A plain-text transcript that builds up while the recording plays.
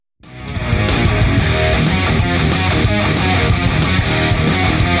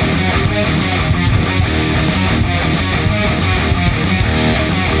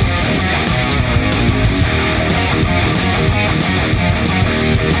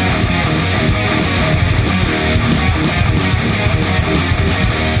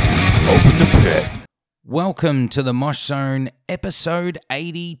Welcome to the Mosh Zone, episode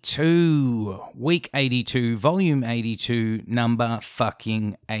 82, week 82, volume 82, number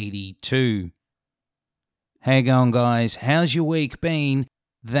fucking 82. How you going, guys? How's your week been?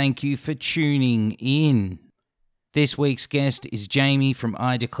 Thank you for tuning in. This week's guest is Jamie from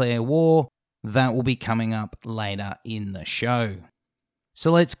I Declare War. That will be coming up later in the show.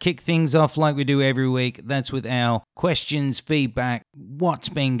 So let's kick things off like we do every week. That's with our questions, feedback, what's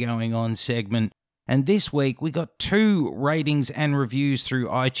been going on segment. And this week, we got 2 ratings and reviews through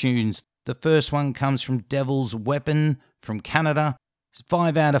iTunes. The first one comes from Devil's Weapon from Canada. It's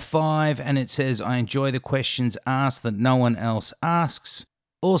 5 out of 5, and it says, I enjoy the questions asked that no one else asks.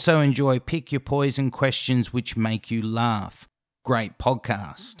 Also enjoy Pick Your Poison questions which make you laugh. Great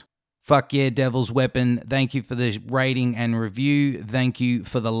podcast. Fuck yeah, Devil's Weapon. Thank you for the rating and review. Thank you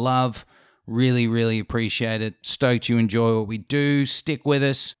for the love. Really, really appreciate it. Stoked you enjoy what we do. Stick with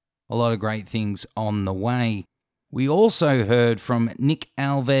us. A lot of great things on the way. We also heard from Nick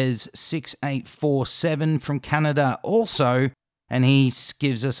Alves 6847 from Canada also, and he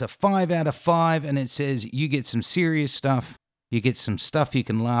gives us a 5 out of 5, and it says, you get some serious stuff, you get some stuff you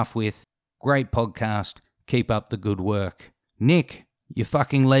can laugh with. Great podcast. Keep up the good work. Nick, you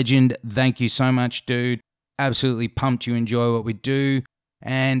fucking legend. Thank you so much, dude. Absolutely pumped you enjoy what we do.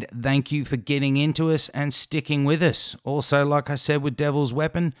 And thank you for getting into us and sticking with us. Also, like I said with Devil's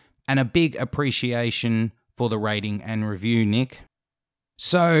Weapon, and a big appreciation for the rating and review, Nick.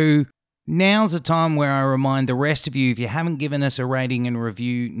 So now's the time where I remind the rest of you, if you haven't given us a rating and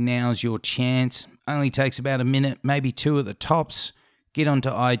review, now's your chance. Only takes about a minute, maybe 2 at the tops. Get onto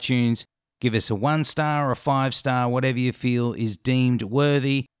iTunes, give us a 1-star or a 5-star, whatever you feel is deemed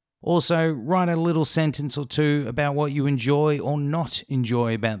worthy. Also, write a little sentence or 2 about what you enjoy or not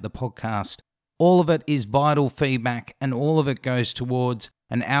enjoy about the podcast. All of it is vital feedback, and all of it goes towards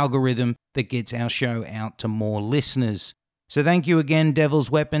an algorithm that gets our show out to more listeners. So thank you again, Devil's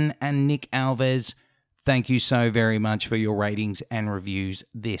Weapon and Nick Alves. Thank you so very much for your ratings and reviews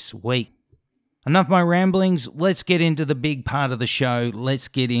this week. Enough my ramblings, let's get into the big part of the show. Let's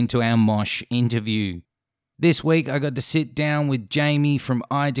get into our Mosh interview. This week I got to sit down with Jamie from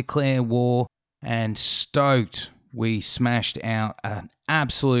I Declare War, and stoked we smashed out an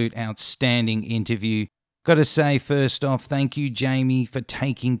absolute outstanding interview. Got to say, first off, thank you, Jamie, for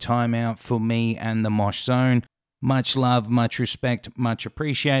taking time out for me and the Mosh Zone. Much love, much respect, much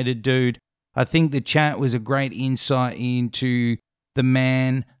appreciated, dude. I think the chat was a great insight into the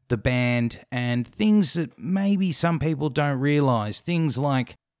man, the band, and things that maybe some people don't realize. Things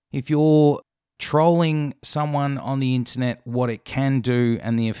like if you're trolling someone on the internet, what it can do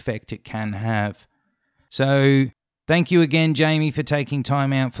and the effect it can have. So thank you again, Jamie, for taking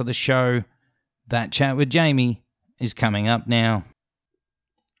time out for the show. That chat with Jamie is coming up now.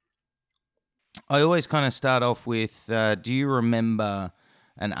 I always kind of start off with, do you remember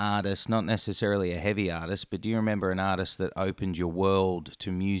an artist, not necessarily a heavy artist, but do you remember an artist that opened your world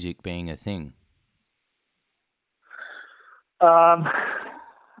to music being a thing? I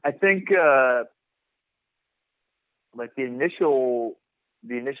think like the initial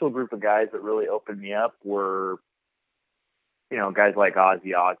group of guys that really opened me up were, guys like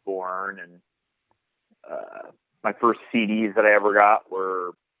Ozzy Osbourne, and my first CDs that I ever got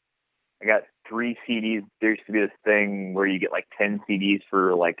I got 3 CDs. There used to be this thing where you get like 10 CDs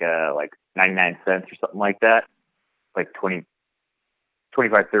for like 99 cents or something like that, like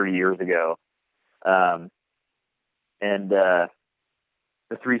 25, 30 years ago. And the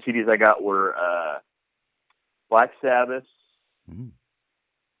 3 CDs I got were Black Sabbath,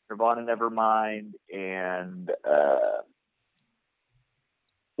 Nirvana Nevermind, and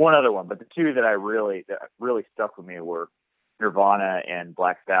one other one, but the 2 that really stuck with me were Nirvana and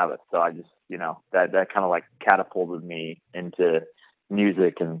Black Sabbath. So I just, that kind of like catapulted me into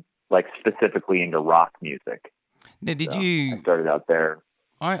music, and like specifically into rock music. Now, I started out there.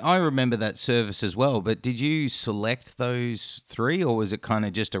 I remember that service as well, but did you select those 3, or was it kind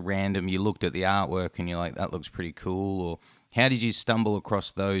of just a random, you looked at the artwork and you're like, that looks pretty cool? Or how did you stumble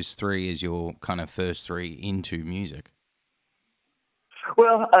across those 3 as your kind of first 3 into music?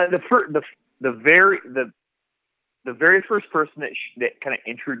 Well, the very first person that kind of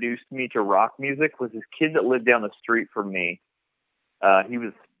introduced me to rock music was this kid that lived down the street from me. He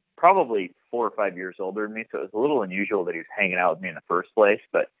was probably 4 or 5 years older than me, so it was a little unusual that he was hanging out with me in the first place.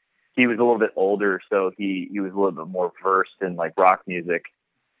 But he was a little bit older, so he was a little bit more versed in like rock music.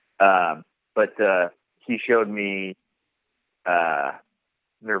 But he showed me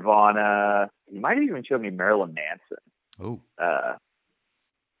Nirvana. He might have even showed me Marilyn Manson. Oh.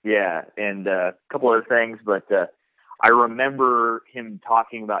 Yeah, and a couple other things, but I remember him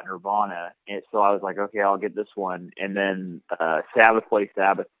talking about Nirvana, and so I was like, okay, I'll get this one. And then Sabbath Play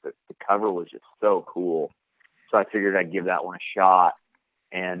Sabbath, the cover was just so cool, so I figured I'd give that one a shot.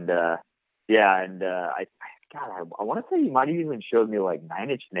 And I want to say he might have even showed me like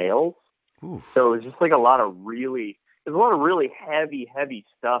Nine Inch Nails. Oof. So it was just like a lot of really heavy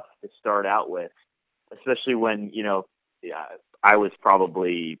stuff to start out with, especially when, I was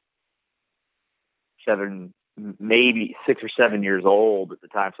probably maybe 6 or 7 years old at the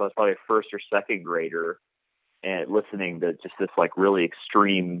time. So I was probably a first or second grader and listening to just this like really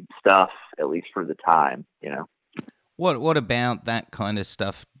extreme stuff, at least for the time, What about that kind of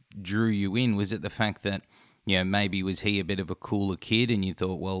stuff drew you in? Was it the fact that, maybe was he a bit of a cooler kid and you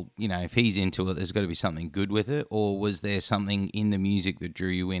thought, well, if he's into it, there's got to be something good with it? Or was there something in the music that drew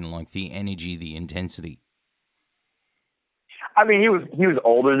you in, like the energy, the intensity? I mean, he was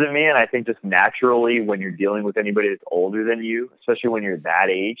older than me, and I think just naturally when you're dealing with anybody that's older than you, especially when you're that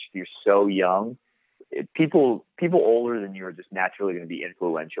age, you're so young, people older than you are just naturally going to be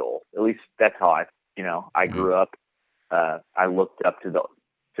influential. At least that's how I grew up. I looked up to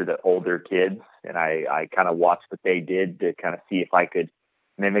the older kids, and I kind of watched what they did to kind of see if I could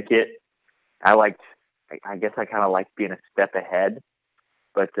mimic it. I guess I kind of liked being a step ahead,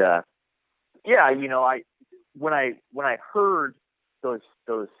 but when I heard those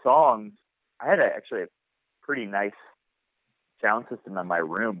songs, I had actually a pretty nice sound system in my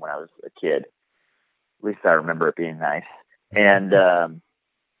room when I was a kid. At least I remember it being nice. And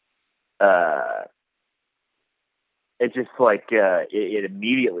it just like it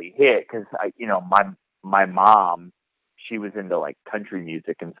immediately hit because my mom, she was into like country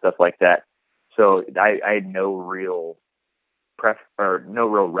music and stuff like that. So I had no real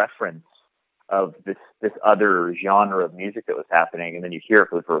reference of this other genre of music that was happening, and then you hear it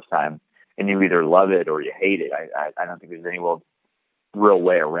for the first time, and you either love it or you hate it. I don't think there's any real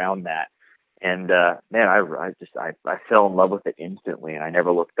way around that. And man, I fell in love with it instantly, and I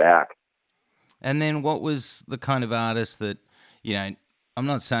never looked back. And then what was the kind of artist that, I'm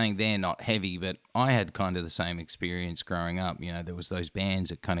not saying they're not heavy, but I had kind of the same experience growing up. There was those bands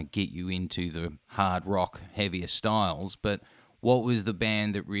that kind of get you into the hard rock, heavier styles, but what was the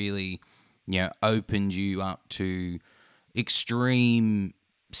band that really opened you up to extreme,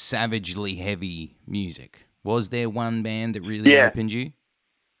 savagely heavy music? Was there one band that really opened you?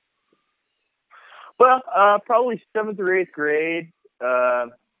 Well, probably 7th or 8th grade.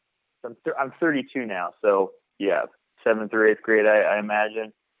 I'm 32 now, so yeah, 7th or 8th grade, I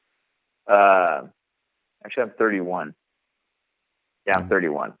imagine. Actually, I'm 31. Yeah, I'm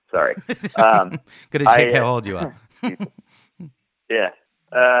 31. Sorry. Got to check how old you are. Yeah.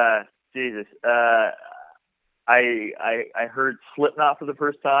 Jesus. I heard Slipknot for the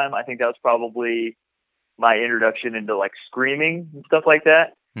first time. I think that was probably my introduction into like screaming and stuff like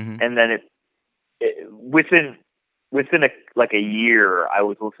that. Mm-hmm. And then within a year, I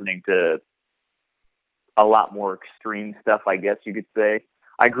was listening to a lot more extreme stuff, I guess you could say.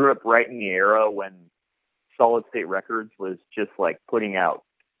 I grew up right in the era when Solid State Records was just like putting out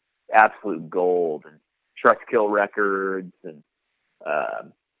absolute gold, and Truckkill Records and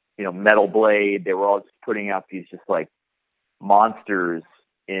Metal Blade. They were all just putting out these just like monsters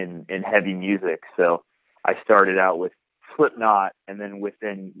in heavy music. So I started out with Slipknot, and then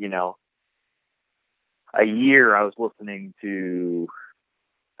within a year I was listening to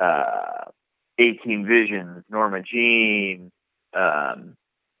 18 Visions, Norma Jean,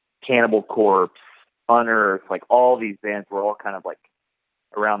 Cannibal Corpse, Unearth. Like all these bands were all kind of like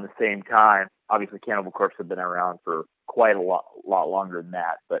around the same time. Obviously Cannibal Corpse had been around for quite a lot longer than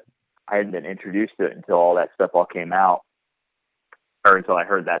that, but I hadn't been introduced to it until all that stuff all came out, or until I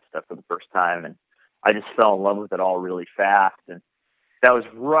heard that stuff for the first time, and I just fell in love with it all really fast. And that was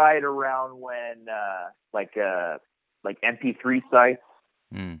right around when like MP3 sites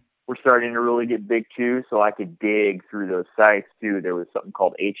were starting to really get big too, so I could dig through those sites too. There was something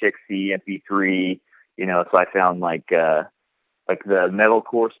called HXC MP3, so I found like the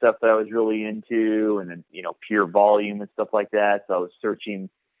metalcore stuff that I was really into, and then Pure Volume and stuff like that. So I was searching,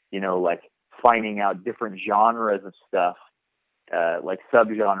 like finding out different genres of stuff, like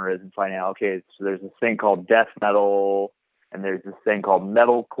subgenres, and finding out, okay, so there's this thing called death metal, and there's this thing called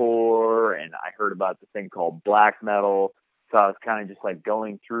metalcore, and I heard about the thing called black metal. So I was kind of just like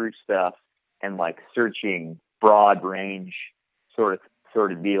going through stuff and like searching broad range sort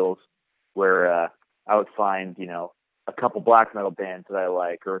of deals where I would find, a couple black metal bands that I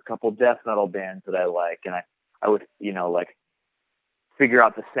like, or a couple death metal bands that I like. And I would, like figure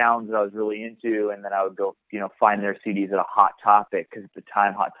out the sounds that I was really into. And then I would go, find their CDs at a Hot Topic, because at the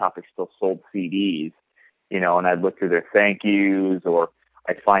time Hot Topic still sold CDs. and I'd look through their thank yous, or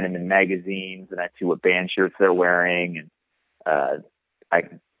I'd find them in magazines and I'd see what band shirts they're wearing. And, I,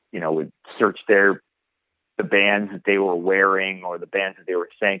 would search the bands that they were wearing or the bands that they were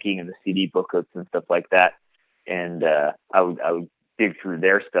thanking in the CD booklets and stuff like that. And, I would dig through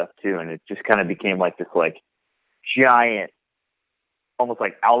their stuff too. And it just kind of became like this, like giant, almost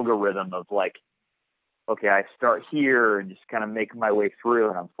like algorithm of like, okay, I start here and just kind of make my way through,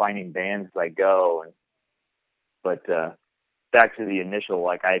 and I'm finding bands as I go. But back to the initial,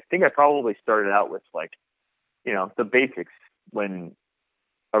 like, I think I probably started out with like, the basics when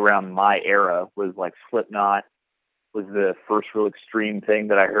around my era was like Slipknot was the first real extreme thing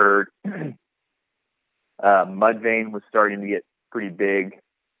that I heard. Mudvayne was starting to get pretty big.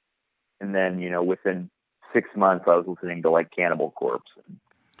 And then, within 6 months I was listening to like Cannibal Corpse and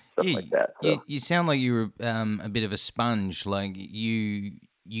stuff like that. So. You sound like you were a bit of a sponge. Like you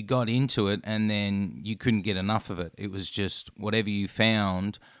got into it and then you couldn't get enough of it. It was just whatever you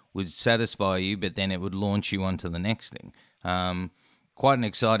found would satisfy you, but then it would launch you onto the next thing. Quite an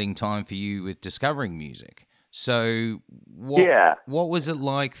exciting time for you with discovering music. So what was it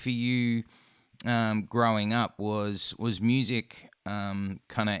like for you growing up? Was music kind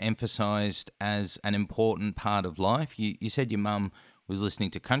of emphasized as an important part of life? You said your mum was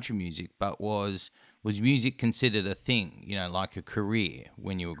listening to country music, but was music considered a thing, like a career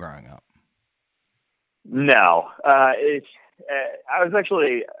when you were growing up? No.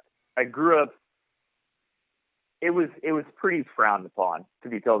 I grew up, it was pretty frowned upon, to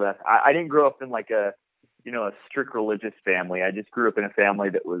be told that. I didn't grow up in like a strict religious family. I just grew up in a family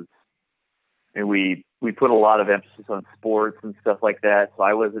that was, we put a lot of emphasis on sports and stuff like that. So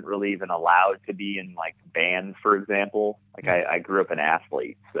I wasn't really even allowed to be in like bands, for example. Like I grew up an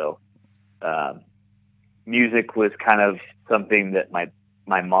athlete. So, music was kind of something that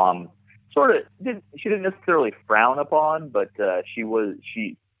my mom sort of didn't necessarily frown upon, but,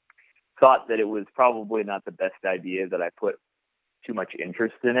 she thought that it was probably not the best idea that I put too much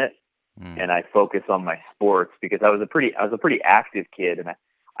interest in it. And I focus on my sports, because I was a pretty active kid. And I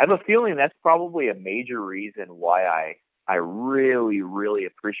have a feeling that's probably a major reason why I really, really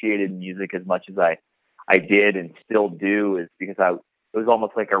appreciated music as much as I did and still do, is because it was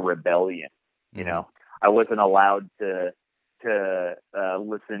almost like a rebellion. I wasn't allowed to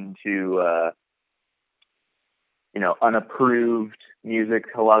listen to, unapproved music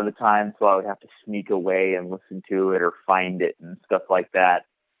a lot of the time. So I would have to sneak away and listen to it or find it and stuff like that,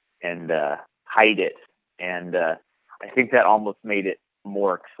 and hide it. And I think that almost made it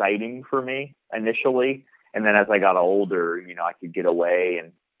more exciting for me initially. And then as I got older, I could get away,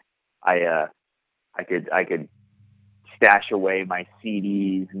 and I could stash away my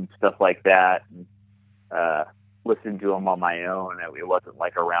CDs and stuff like that, and listen to them on my own. It wasn't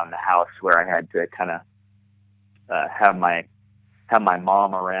like around the house where I had to kind of have my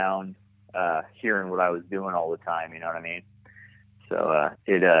mom around hearing what I was doing all the time. You know what I mean? So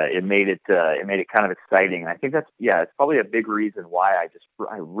it made it kind of exciting. And I think it's probably a big reason why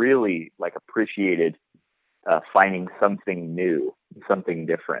I really like appreciated finding something new, something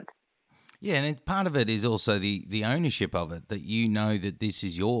different. Yeah, and part of it is also the ownership of it, that that this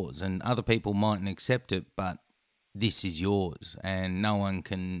is yours, and other people mightn't accept it, but this is yours, and no one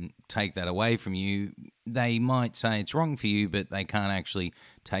can take that away from you. They might say it's wrong for you, but they can't actually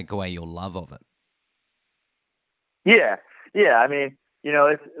take away your love of it. Yeah. I mean,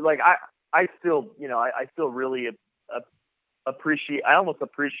 it's like I still really appreciate. I almost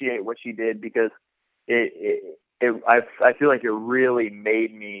appreciate what she did, because I feel like it really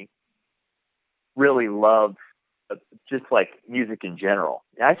made me really love just like music in general.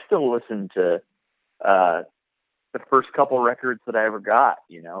 I still listen to the first couple records that I ever got,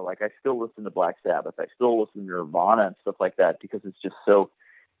 like I still listen to Black Sabbath. I still listen to Nirvana and stuff like that, because it's so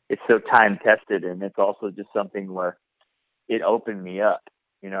time tested. And it's also just something where it opened me up.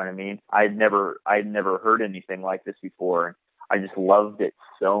 You know what I mean? I'd never heard anything like this before. And I just loved it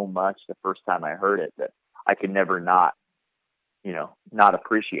so much the first time I heard it that I could never not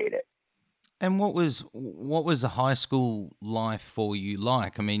appreciate it. And what was the high school life for you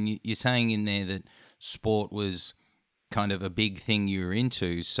like? I mean, you're saying in there that sport was kind of a big thing you were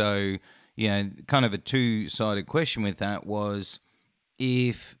into. So, kind of a two-sided question with that was,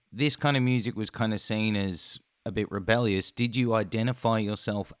 if this kind of music was kind of seen as a bit rebellious, did you identify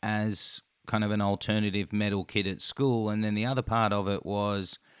yourself as kind of an alternative metal kid at school? And then the other part of it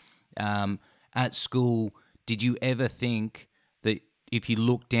was, at school, did you ever think that if you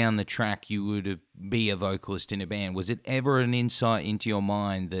looked down the track, you would be a vocalist in a band? Was it ever an insight into your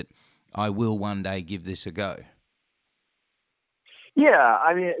mind that I will one day give this a go? Yeah,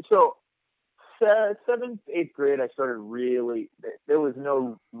 I mean, so seventh, eighth grade, I started really. There was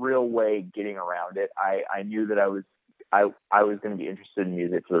no real way getting around it. I knew that I was going to be interested in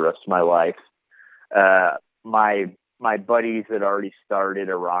music for the rest of my life. My buddies had already started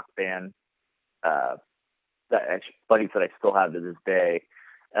a rock band. Buddies that I still have to this day.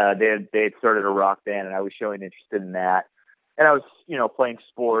 They had started a rock band, and I was showing interest in that. And I was, playing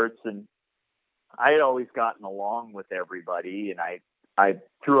sports, and I had always gotten along with everybody. And I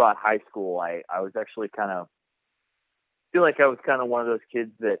throughout high school, I was actually feel like I was kind of one of those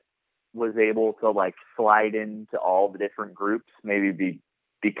kids that was able to like slide into all the different groups,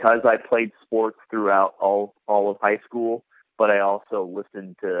 because I played sports throughout all of high school, but I also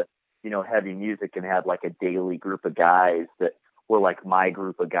listened to, heavy music and had like a daily group of guys that were like my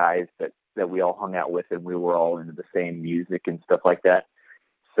group of guys that we all hung out with, and we were all into the same music and stuff like that.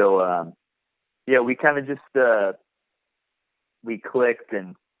 So, we kind of just, we clicked,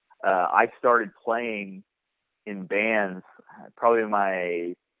 and I started playing in bands probably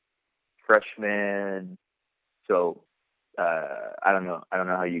my freshman. So I don't know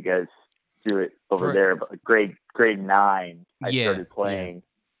how you guys do it over there, but grade 9, I started playing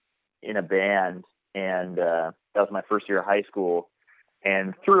in a band, and that was my first year of high school.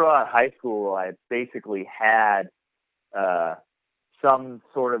 And throughout high school, I basically had some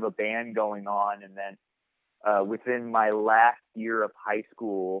sort of a band going on, and then within my last year of high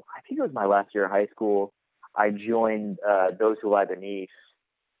school, I think it was my last year of high school, I joined Those Who Lie Beneath,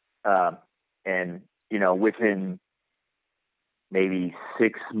 and within maybe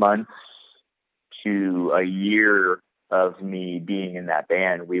 6 months to a year of me being in that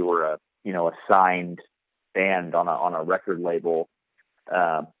band, we were a signed band on a record label,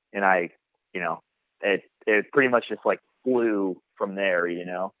 and I it pretty much just like flew from there.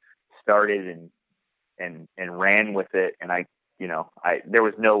 Started and ran with it, and there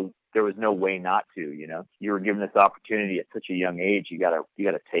was no way not to. You were given this opportunity at such a young age. You gotta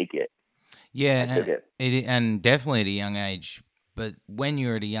take it. Yeah, and definitely at a young age. But when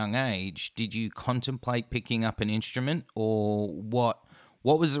you're at a young age, did you contemplate picking up an instrument, or what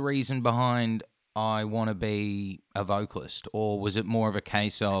was the reason behind I want to be a vocalist? Or was it more of a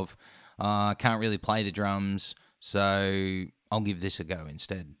case of I can't really play the drums, so I'll give this a go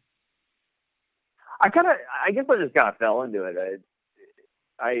instead? I guess I just kind of fell into it.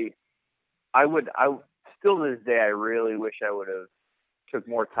 I still to this day, I really wish I would have took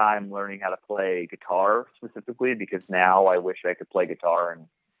more time learning how to play guitar specifically, because now I wish I could play guitar in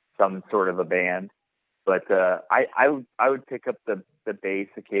some sort of a band. But I would pick up the bass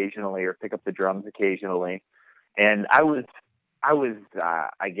occasionally, or pick up the drums occasionally. And I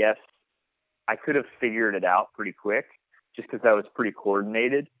guess I could have figured it out pretty quick just because I was pretty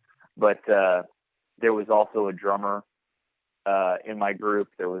coordinated. But there was also a drummer in my group.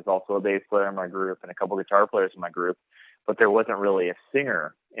 There was also a bass player in my group, and a couple guitar players in my group. But there wasn't really a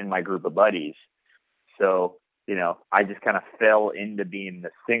singer in my group of buddies. So, I just kind of fell into being the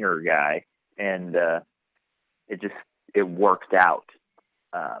singer guy, and it worked out.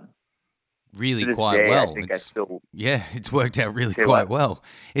 Really quite well. It's worked out really quite well.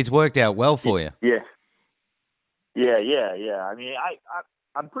 It's worked out well for you. Yeah. I mean,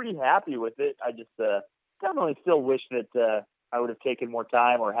 I'm pretty happy with it. I just definitely still wish that I would have taken more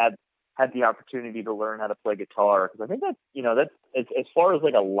time, or had the opportunity to learn how to play guitar, because I think that's as far as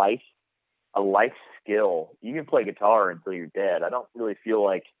like a life skill. You can play guitar until you're dead. I don't really feel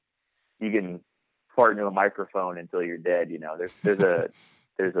like you can fart into a microphone until you're dead.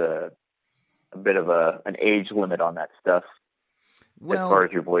 There's a bit of an age limit on that stuff. Well, as far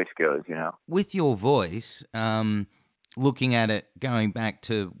as your voice goes, with your voice, looking at it going back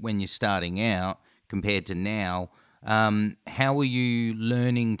to when you're starting out compared to now, how were you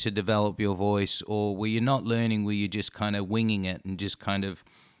learning to develop your voice, or were you not learning? Were you just kind of winging it and just kind of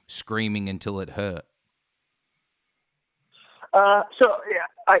screaming until it hurt? I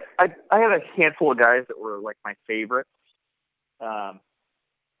had a handful of guys that were like my favorites.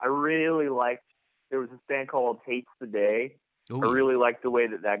 I really liked. There was this band called Hates the Day. Ooh. I really liked the way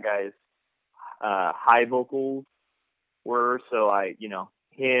that guy's high vocals were. So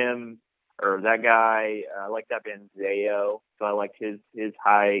him. Or that guy, I like that band Zayo, so I liked his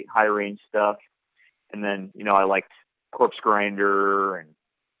high range stuff. And then I liked Corpse Grinder and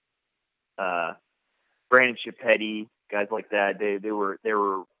Brandon Chipetti, guys like that. They were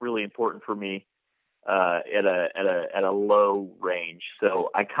really important for me at a low range. So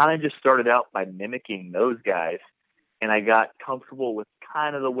I kind of just started out by mimicking those guys, and I got comfortable with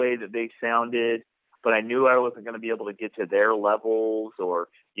kind of the way that they sounded. But I knew I wasn't going to be able to get to their levels, or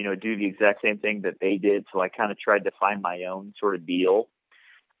do the exact same thing that they did. So I kind of tried to find my own sort of deal.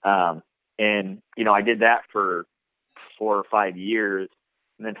 And, I did that for 4 or 5 years.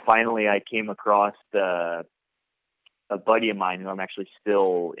 And then finally I came across a buddy of mine who I'm actually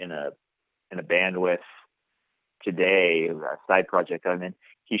still in a band with today, a side project I'm in.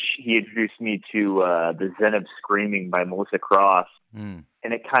 He introduced me to the Zen of Screaming by Melissa Cross, and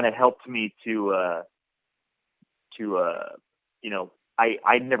it kind of helped me to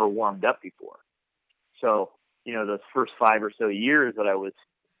I'd never warmed up before, so those first 5 or so years that I was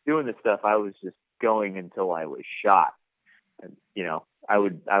doing this stuff, I was just going until I was shot, and I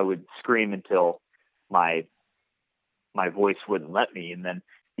would scream until my voice wouldn't let me, and then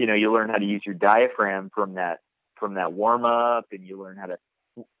you learn how to use your diaphragm from that warm up, and you learn how to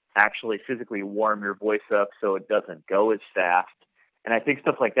actually physically warm your voice up so it doesn't go as fast. And I think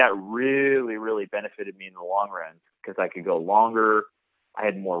stuff like that really, really benefited me in the long run, because I could go longer. I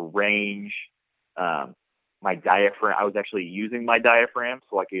had more range. My diaphragm, I was actually using my diaphragm,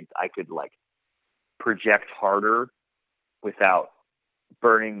 so I could like project harder without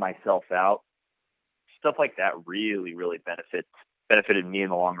burning myself out. Stuff like that really, really benefited me in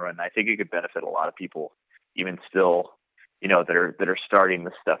the long run. I think it could benefit a lot of people, even still, that are starting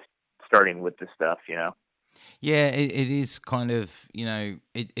with this stuff. Yeah, it is kind of,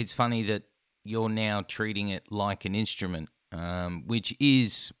 it's funny that you're now treating it like an instrument, which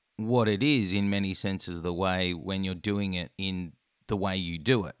is what it is in many senses, the way when you're doing it in the way you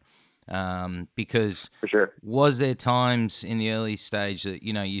do it. Because For sure. Was there times in the early stage that,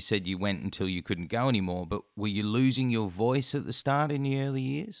 you said you went until you couldn't go anymore, but were you losing your voice at the start in the early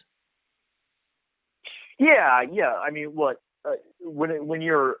years? Yeah. I mean, when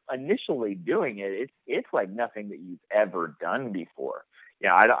you're initially doing it, it's like nothing that you've ever done before.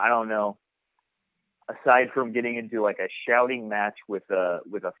 I don't know. Aside from getting into like a shouting match with a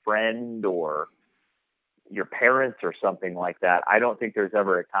friend or your parents or something like that, I don't think there's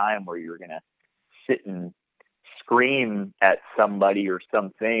ever a time where you're gonna sit and scream at somebody or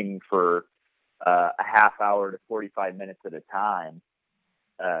something for a half hour to 45 minutes at a time.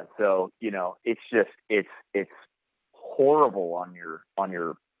 So it's horrible on your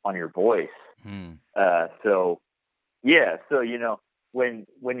voice. So when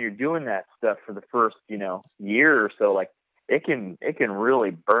you're doing that stuff for the first year or so, like it can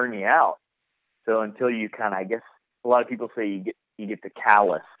really burn you out. So until you kind of, I guess a lot of people say you get the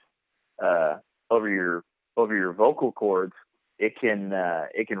callus over your vocal cords, it can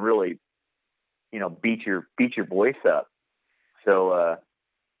really beat your voice up. So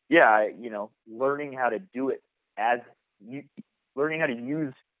learning how to do it learning how to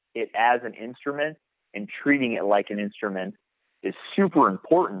use it as an instrument and treating it like an instrument is super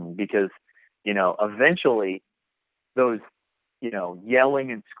important, because eventually those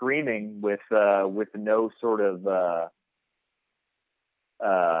yelling and screaming with no sort of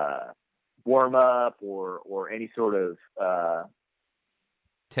warm up or any sort of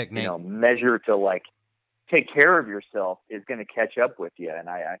technique, measure to like take care of yourself is going to catch up with you. And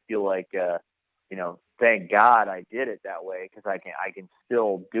I feel like thank God I did it that way, because I can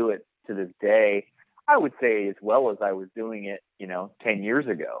still do it to this day. I would say as well as I was doing it 10 years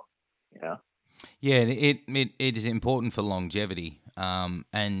ago. Yeah, it is important for longevity,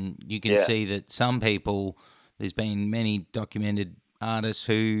 and you can see that some people, there's been many documented artists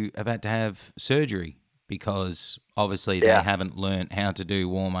who have had to have surgery because obviously they haven't learned how to do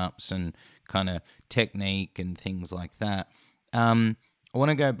warm-ups and kind of technique and things like that. I want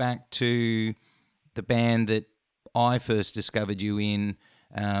to go back to the band that I first discovered you in,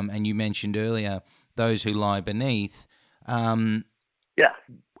 and you mentioned earlier, Those Who Lie Beneath.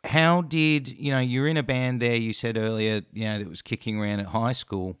 How did, you're in a band there, you said earlier, that was kicking around at high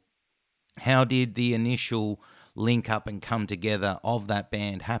school. How did the initial link up and come together of that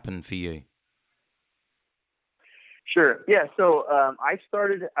band happen for you? Sure. Yeah. So I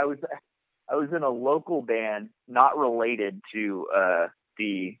was in a local band, not related to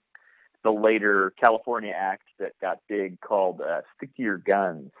the later California act that got big, called Stick to Your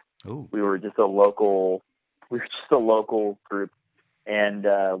Guns. Ooh. We were just a local group. And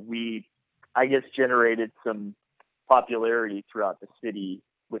we, I guess, generated some popularity throughout the city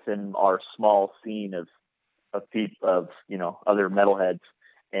within our small scene of other metalheads.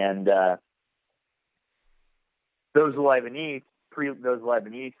 And Those Who Lie Beneath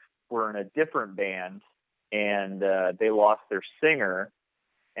were in a different band, and they lost their singer.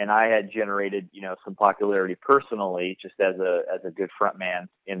 And I had generated some popularity personally, just as a good front man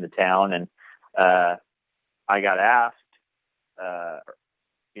in the town. And I got asked,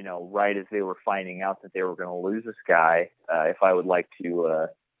 right as they were finding out that they were going to lose this guy, if I would like to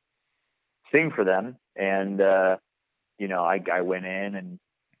sing for them. And I went in and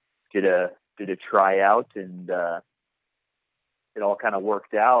did a tryout, and it all kind of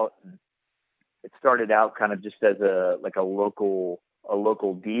worked out. And it started out kind of just as a local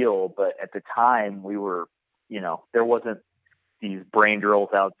deal, but at the time we were, there wasn't these brain drills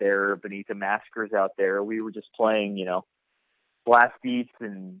out there, Benita massacres out there. We were just playing, blast beats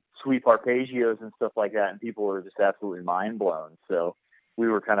and sweep arpeggios and stuff like that, and people were just absolutely mind blown. So we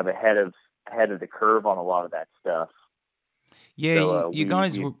were kind of ahead of the curve on a lot of that stuff. Yeah, so, you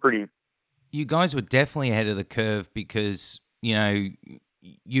guys were pretty. You guys were definitely ahead of the curve because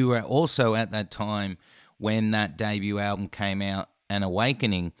you were also at that time when that debut album came out, and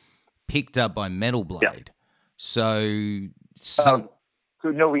Awakening, picked up by Metal Blade. Yeah. So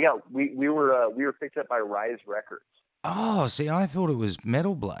no, we were picked up by Rise Records. Oh, see, I thought it was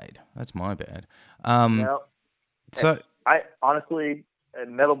Metal Blade. That's my bad. No, so I honestly,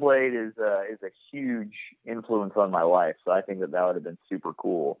 Metal Blade is a huge influence on my life. So I think that would have been super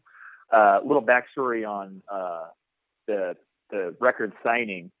cool. Little backstory on the record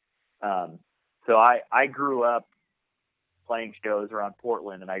signing. So I grew up playing shows around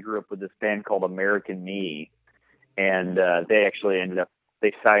Portland, and I grew up with this band called American Me, and they actually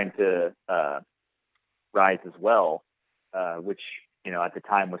they signed to Rise as well, which at the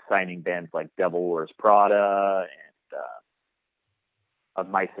time was signing bands like Devil Wears Prada and Of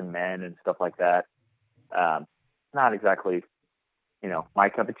Mice and Men and stuff like that. Not exactly my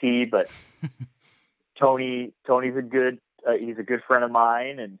cup of tea, but Tony's a good he's a good friend of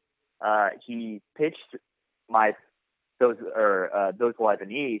mine, and he pitched those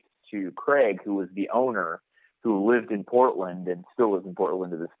Lebanese to Craig, who was the owner, who lived in Portland and still lives in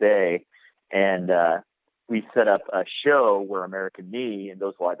Portland to this day. And we set up a show where American Me and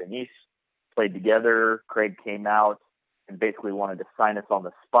those Lebanese played together. Craig came out and basically wanted to sign us on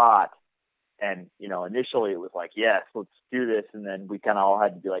the spot. And, initially it was like, yes, let's do this. And then we kind of all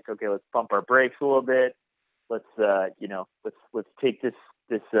had to be like, okay, let's pump our brakes a little bit. Let's take this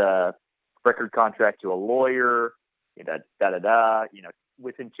record contract to a lawyer,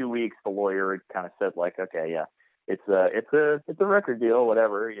 within 2 weeks, the lawyer kind of said like, okay, yeah, it's a record deal,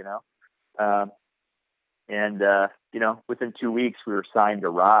 whatever, within 2 weeks we were signed to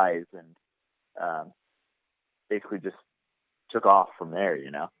Rise, and basically just took off from there,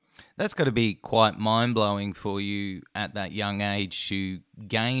 That's got to be quite mind-blowing for you at that young age to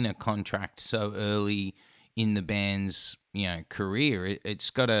gain a contract so early in the band's, career. It's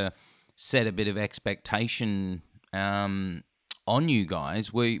got to set a bit of expectation on you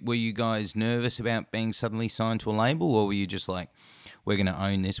guys. Were you guys nervous about being suddenly signed to a label, or were you just like, we're going to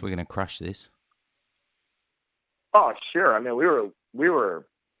own this, we're going to crush this? Oh, sure. I mean, we were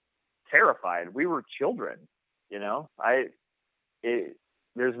terrified. We were children,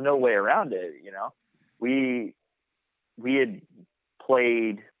 there's no way around it. We had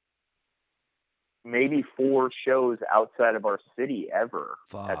played maybe 4 shows outside of our city ever.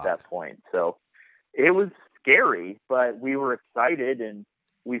 Fuck. At that point. So it was scary, but we were excited, and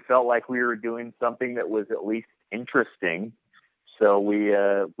we felt like we were doing something that was at least interesting. So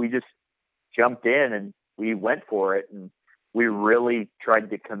we just jumped in and we went for it, and we really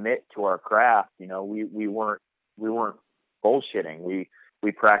tried to commit to our craft. We weren't bullshitting.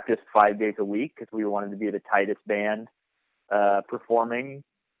 We practiced 5 days a week because we wanted to be the tightest band performing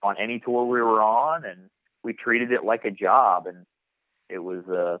on any tour we were on, and we treated it like a job. And it was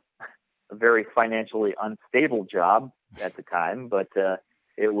a very financially unstable job at the time, but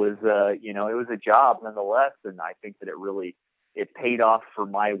it was a job nonetheless. And I think that it paid off for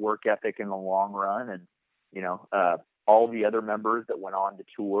my work ethic in the long run. And all the other members that went on to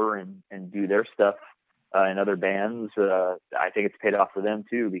tour and do their stuff in other bands, I think it's paid off for them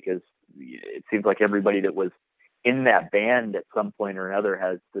too, because it seems like everybody that was in that band at some point or another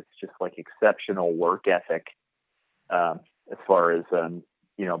has this just like exceptional work ethic as far as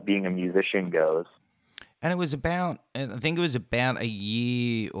being a musician goes. And I think it was about a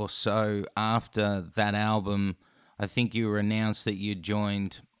year or so after that album, I think you were announced that you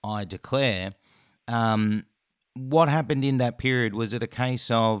joined I Declare. What happened in that period? Was it a case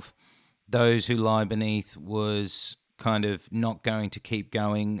of Those Who Lie Beneath was kind of not going to keep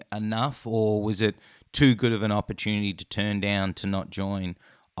going enough, or was it too good of an opportunity to turn down to not join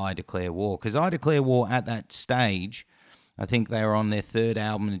I Declare War? Because I Declare War at that stage, I think they were on their 3rd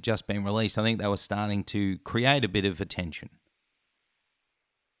album and had just been released. I think they were starting to create a bit of attention.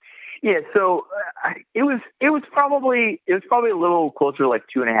 Yeah, so it was probably a little closer to like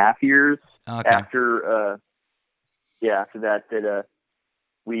 2.5 years after that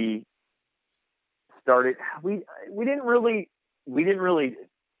we started. We didn't really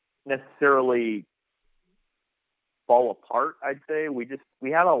necessarily fall apart, I'd say. We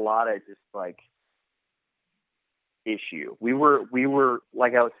had a lot of just like issue. We were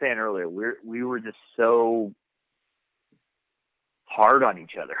like I was saying earlier, we were just so hard on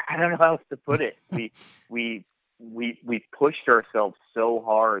each other. I don't know how else to put it. We pushed ourselves so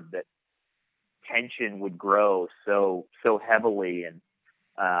hard that tension would grow so heavily, and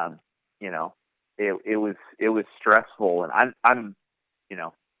it was stressful. And I'm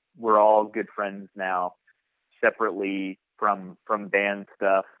we're all good friends now, separately from band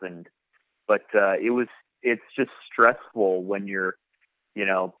stuff, but it's just stressful when you're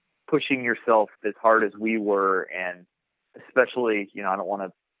pushing yourself as hard as we were, and especially I don't want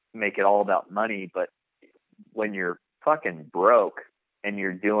to make it all about money, but when you're fucking broke and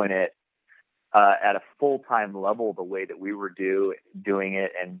you're doing it at a full-time level the way that we were doing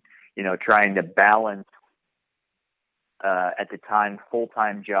it, and trying to balance at the time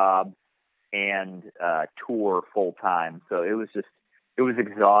full-time job and tour full-time. So it was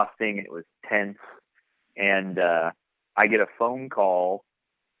exhausting, and it was tense. And I get a phone call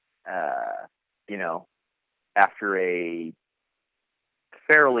after a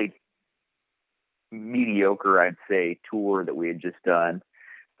fairly mediocre, I'd say, tour that we had just done,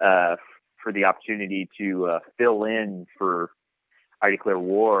 for the opportunity to fill in for I Declare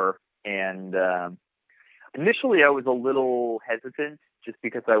War. And initially I was a little hesitant, just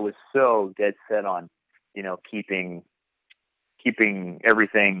because I was so dead set on, keeping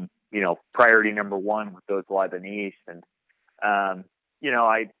everything, priority number one with those Lebanese. And,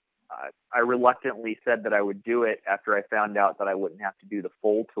 I reluctantly said that I would do it after I found out that I wouldn't have to do the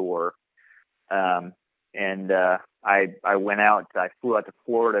full tour. I went out, I flew out to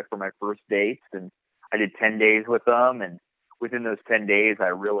Florida for my first dates, and I did 10 days with them. And within those 10 days, I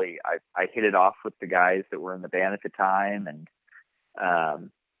hit it off with the guys that were in the band at the time. And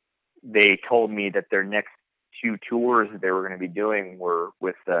they told me that their next 2 tours that they were going to be doing were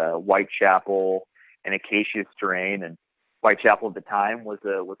with Whitechapel and Acacia Strain. And Whitechapel at the time was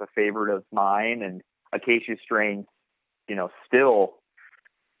a favorite of mine, and Acacia Strain, still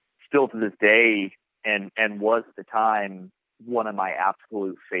to this day, and was at the time one of my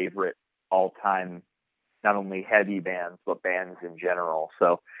absolute favorite all-time, not only heavy bands, but bands in general.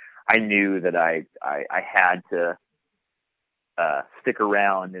 So I knew that I had to stick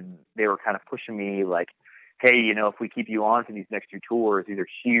around, and they were kind of pushing me like, hey, if we keep you on for these next 2 tours, these are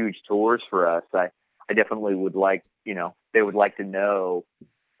huge tours for us. I definitely would like, they would like to know,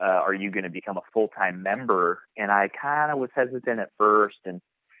 are you going to become a full-time member? And I kind of was hesitant at first. And,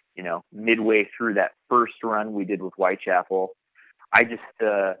 midway through that first run we did with Whitechapel, I just,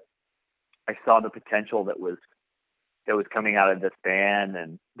 I saw the potential that was coming out of this band,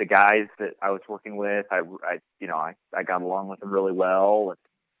 and the guys that I was working with, I got along with them really well.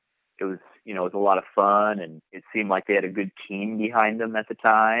 It was, it was a lot of fun, and it seemed like they had a good team behind them at the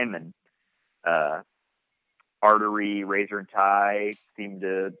time. And, Artery, Razor and Tie seemed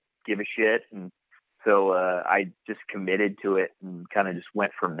to give a shit. And so, I just committed to it and kind of just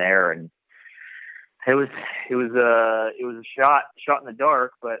went from there. And it was a shot in the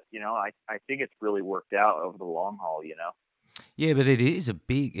dark, but, I think it's really worked out over the long haul, Yeah, but it is a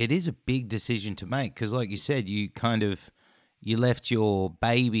big decision to make, because like you said, you left your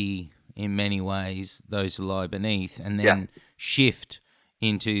baby in many ways, Those Who Lie Beneath, and then shift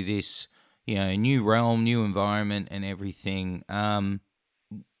into this, new realm, new environment and everything.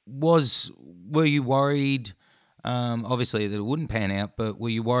 Were you worried, obviously, that it wouldn't pan out, but were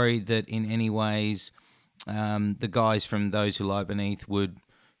you worried that in any ways the guys from Those Who Lie Beneath would,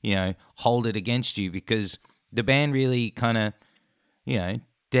 hold it against you? Because the band really kind of,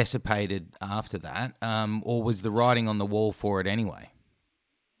 dissipated after that, or was the writing on the wall for it anyway?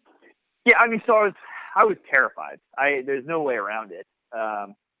 Yeah, I mean, so I was terrified. There's no way around it.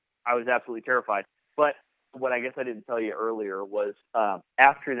 I was absolutely terrified. But what I guess I didn't tell you earlier was,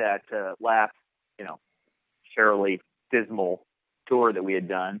 after that last, fairly dismal tour that we had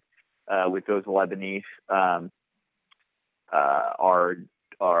done with Those Lebanese, our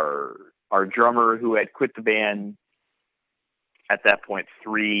drummer, who had quit the band at that point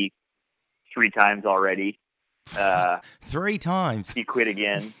three times already. 3 times. He quit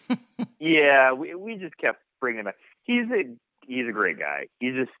again. Yeah, we just kept bringing him back. He's a great guy.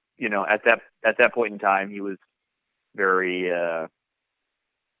 He just, at that point in time, he was very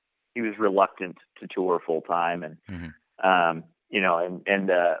he was reluctant to tour full time, and an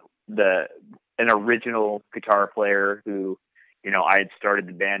original guitar player who, I had started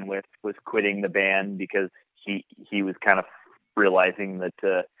the band with, was quitting the band because he was kind of realizing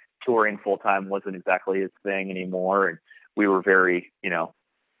that touring full time wasn't exactly his thing anymore, and we were very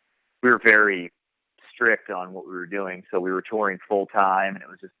strict on what we were doing. So we were touring full time, and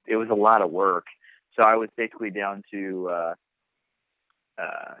it was a lot of work. So I was basically down to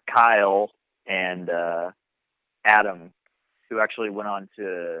Kyle and Adam, who actually went on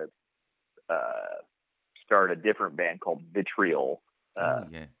to start a different band called Vitriol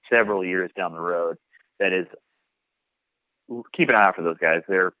several years down the road. That is, keep an eye out for those guys.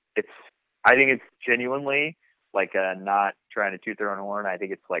 I think it's genuinely like not trying to toot their own horn. I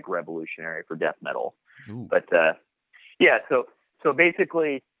think it's like revolutionary for death metal. Ooh. But yeah, so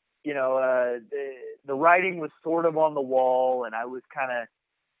basically, the writing was sort of on the wall, and I was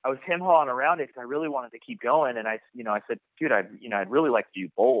hem-hawing around it because I really wanted to keep going. And I said, dude, I'd really like to do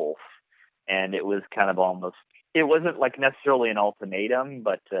both. And it was kind of almost, it wasn't like necessarily an ultimatum,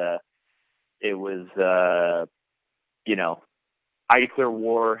 but it was, Eye Clear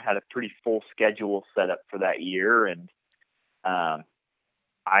War had a pretty full schedule set up for that year, and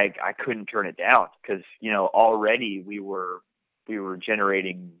I couldn't turn it down because already we were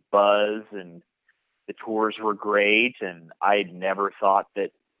generating buzz, and the tours were great, and I'd never thought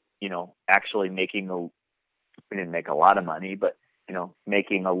that actually we didn't make a lot of money, but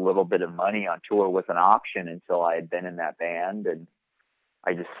making a little bit of money on tour was an option until I had been in that band, and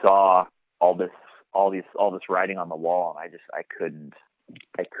I just saw all this writing on the wall, and I couldn't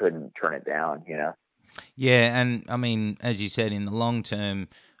turn it down, Yeah, and I mean, as you said, in the long term,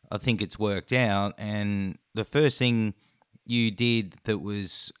 I think it's worked out. And the first thing you did that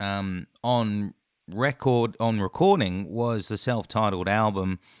was on recording was the self-titled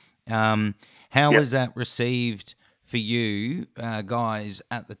album. How was that received for you guys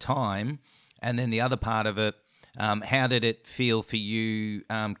at the time? And then the other part of it, how did it feel for you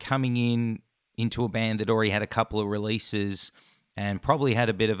coming into a band that already had a couple of releases and probably had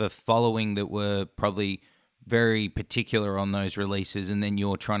a bit of a following that were probably very particular on those releases, and then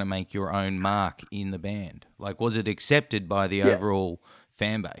you're trying to make your own mark in the band? Like, was it accepted by the overall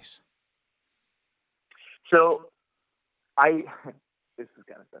fan base? So this is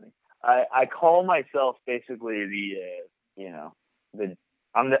kind of funny. I call myself basically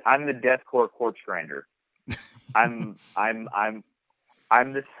I'm the deathcore corpse grinder. I'm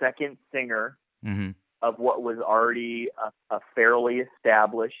the second singer of what was already a fairly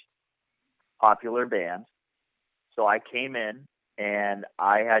established popular band. So I came in and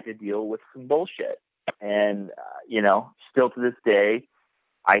I had to deal with some bullshit. And, still to this day,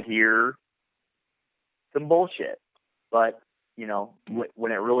 I hear some bullshit. But,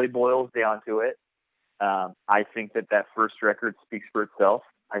 when it really boils down to it, I think that first record speaks for itself.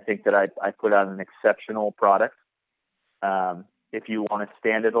 I think that I put out an exceptional product. If you want to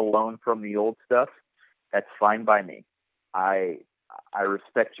stand it alone from the old stuff, that's fine by me. I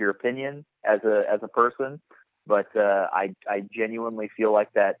respect your opinion as a person, but I genuinely feel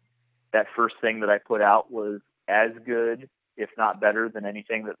like that first thing that I put out was as good, if not better, than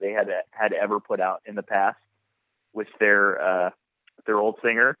anything that they had ever put out in the past with their old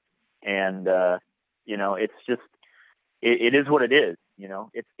singer. And it's just it is what it is.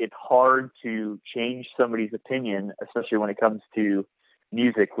 It's hard to change somebody's opinion, especially when it comes to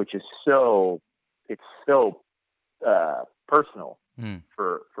music, which is so personal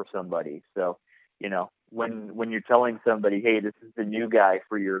for somebody. So, when you're telling somebody, hey, this is the new guy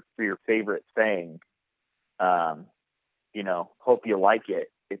for your favorite thing, hope you like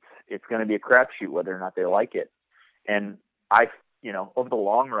it. It's going to be a crapshoot whether or not they like it. And over the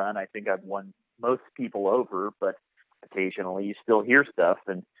long run, I think I've won most people over, but occasionally you still hear stuff,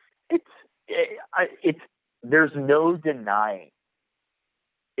 and there's no denying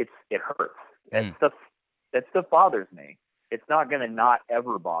it hurts. That stuff bothers me. It's not going to not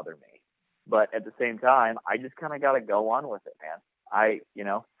ever bother me, but at the same time, I just kind of got to go on with it, man. I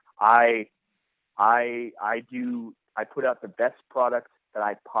put out the best product that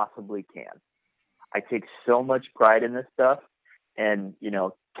I possibly can. I take so much pride in this stuff, and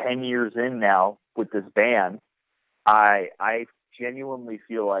 10 years in now with this band, I genuinely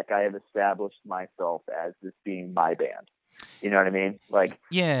feel like I have established myself as this being my band. You know what I mean? Like,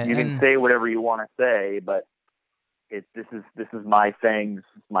 yeah, you can say whatever you want to say, but this is my thing. This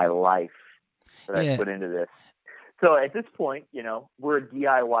is my life that I put into this. So at this point, we're a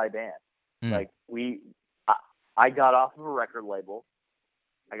DIY band. Like I got off of a record label.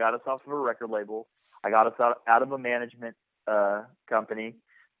 I got us out of a management company.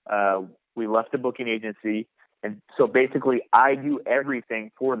 We left a booking agency. And so basically I do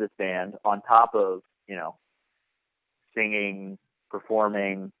everything for this band on top of, singing,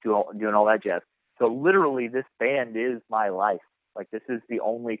 performing, doing all that jazz. So literally this band is my life. Like, this is the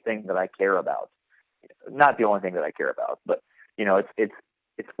only thing that I care about. Not the only thing that I care about, but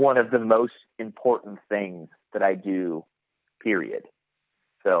it's one of the most important things that I do, period.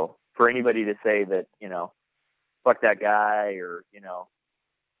 So for anybody to say that, fuck that guy, or,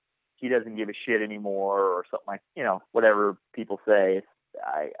 he doesn't give a shit anymore, or something like, whatever people say,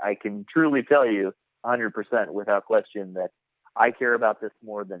 I can truly tell you 100% without question that I care about this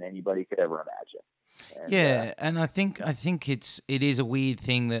more than anybody could ever imagine. And, and I think it is a weird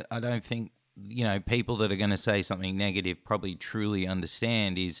thing that I don't think people that are going to say something negative probably truly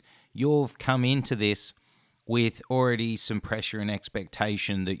understand is you've come into this with already some pressure and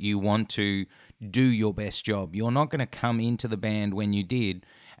expectation that you want to do your best job. You're not going to come into the band when you did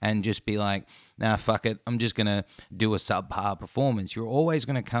and just be like, nah, fuck it, I'm just going to do a subpar performance. You're always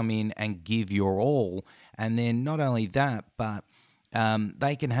going to come in and give your all. And then not only that, but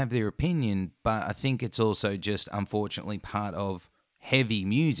they can have their opinion, but I think it's also just unfortunately part of heavy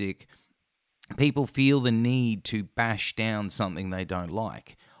music. People feel the need to bash down something they don't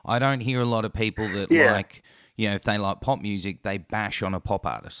like. I don't hear a lot of people that like, if they like pop music, they bash on a pop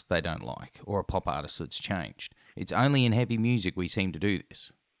artist they don't like or a pop artist that's changed. It's only in heavy music we seem to do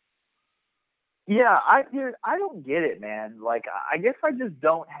this. Yeah, I don't get it, man. Like, I guess I just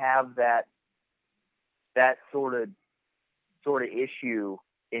don't have that sort of issue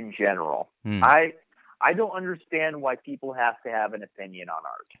in general. I don't understand why people have to have an opinion on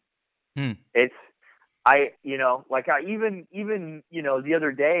art. It's even the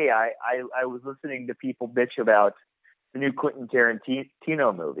other day I was listening to people bitch about the new Quentin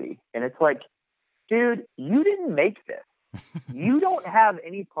Tarantino movie, and it's like, dude, you didn't make this. You don't have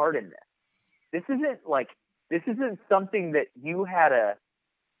any part in this. This isn't something that you had a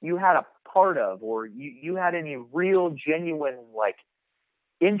part of, or you had any real genuine like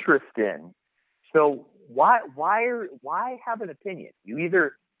interest in. So why have an opinion? You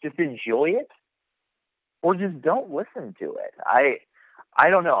either just enjoy it or just don't listen to it. I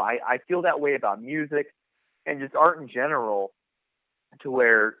don't know. I feel that way about music and just art in general, to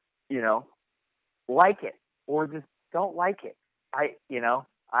where, like it or just don't like it.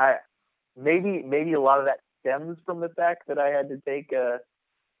 Maybe a lot of that stems from the fact that I had to take I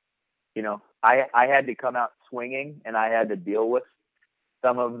had to come out swinging, and I had to deal with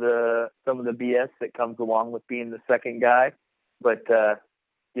some of the BS that comes along with being the second guy. But I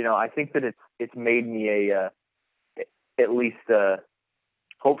think that it's made me at least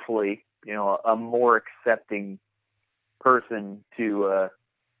hopefully a more accepting person to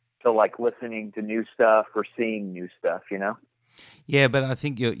like listening to new stuff or seeing new stuff. Yeah, but I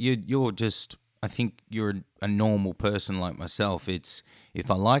think you're just. I think you're a normal person like myself. It's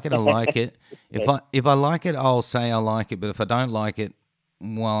if I like it, I like it. If I like it, I'll say I like it. But if I don't like it,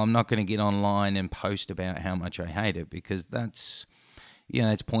 well, I'm not going to get online and post about how much I hate it, because that's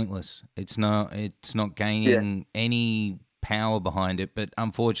it's pointless. It's not gaining any power behind it. But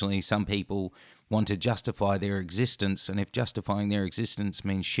unfortunately, some people want to justify their existence, and if justifying their existence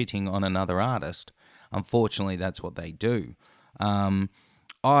means shitting on another artist, unfortunately, that's what they do.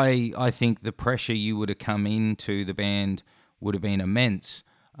 I think the pressure you would have come into the band would have been immense.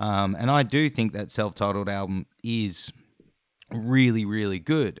 And I do think that self-titled album is really, really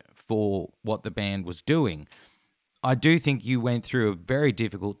good for what the band was doing. I do think you went through a very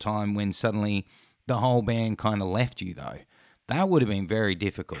difficult time when suddenly the whole band kind of left you, though. That would have been very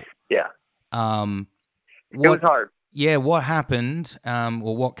difficult. Yeah. It was hard. Yeah, what happened,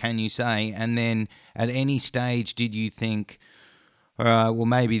 or what can you say? And then at any stage did you think, well,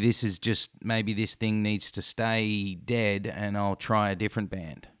 maybe this thing needs to stay dead and I'll try a different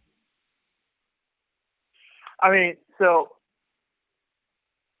band? I can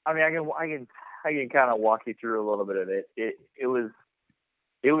kind of walk you through a little bit of it. It was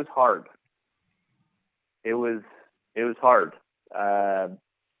hard. It was hard.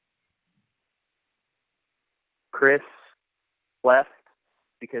 Chris left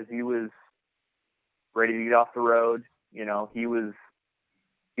because he was ready to get off the road. He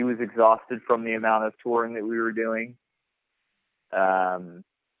was exhausted from the amount of touring that we were doing.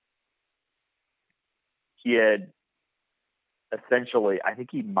 He had essentially, I think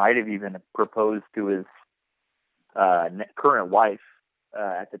he might have even proposed to his current wife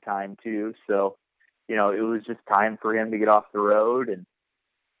at the time too. So, it was just time for him to get off the road. And,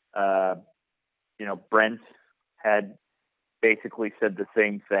 Brent had basically said the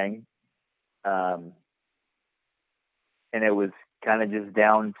same thing. And it was kind of just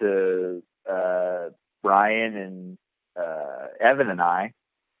down to Ryan and Evan and I.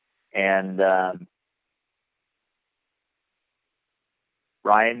 And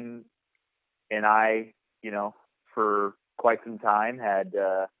Ryan and I, for quite some time had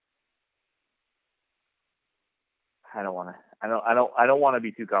I I don't want to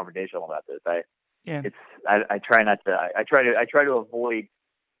be too confrontational about this. Yeah. I try not to. I try to avoid.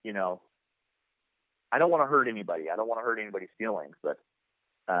 You know, I don't want to hurt anybody. I don't want to hurt anybody's feelings. But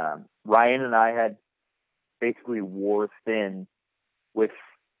Ryan and I had basically wore thin with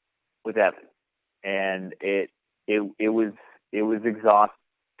Evan, and it was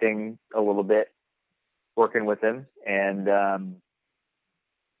exhausting a little bit working with him, and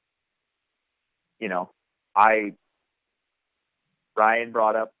you know, Ryan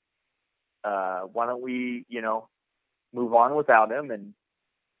brought up, why don't we, you know, move on without him? And,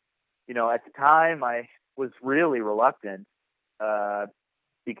 you know, at the time I was really reluctant,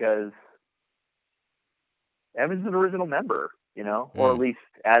 because Evan's an original member, you know, or at least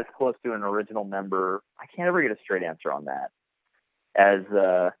as close to an original member. I can't ever get a straight answer on that as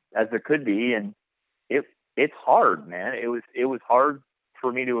there could be. And it's hard, man. It was hard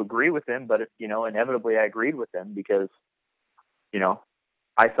for me to agree with him, but you know, inevitably I agreed with him because, you know,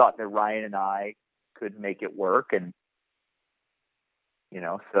 I thought that Ryan and I could make it work. And, you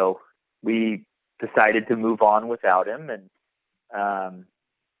know, so we decided to move on without him. And,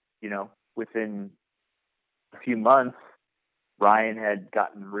 you know, within a few months, Ryan had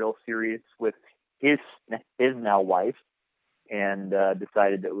gotten real serious with his now wife, and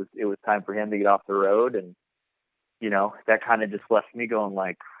decided that it was time for him to get off the road. And, you know, that kind of just left me going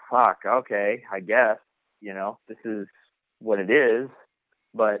like, fuck, okay, I guess, you know, this is what it is.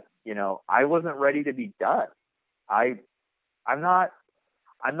 But, you know, I wasn't ready to be done. I'm not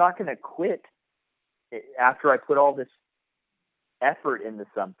going to quit after I put all this effort into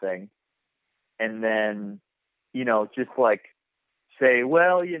something and then, you know, just like say,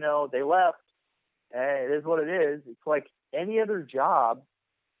 well, you know, they left. Hey, it is what it is. It's like any other job,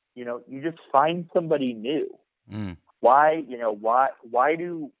 you know, you just find somebody new. Why, you know, why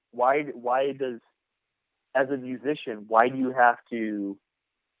does, as a musician, why do you have to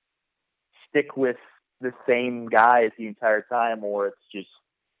stick with the same guys the entire time? Or it's just,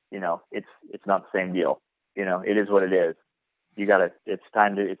 you know, it's not the same deal. You know, it is what it is. It's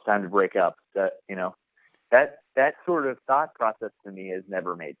time to break up. That, you know, that sort of thought process to me has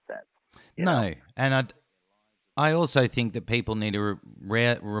never made sense. No. And I also think that people need to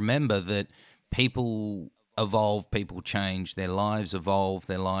remember that people evolve, people change, their lives evolve,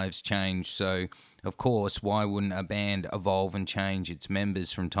 their lives change. So, of course, why wouldn't a band evolve and change its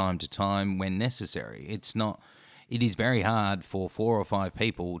members from time to time when necessary? It is very hard for 4 or 5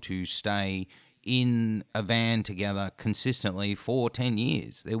 people to stay in a van together consistently for 10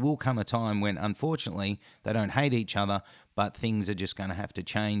 years. There will come a time when, unfortunately, they don't hate each other, but things are just going to have to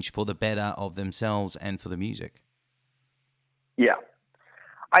change for the better of themselves and for the music. Yeah.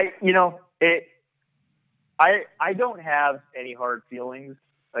 I don't have any hard feelings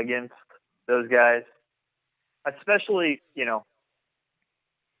against those guys, especially, you know,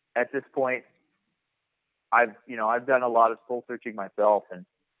 at this point, I've done a lot of soul searching myself, and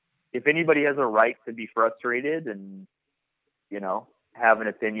if anybody has a right to be frustrated and, you know, have an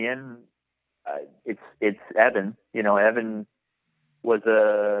opinion, it's Evan. You know, Evan was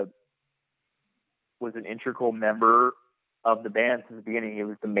an integral member of the band since the beginning. He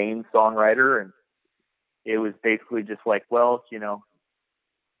was the main songwriter, and it was basically just like, well, you know,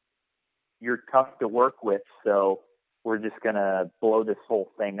 you're tough to work with, so we're just gonna blow this whole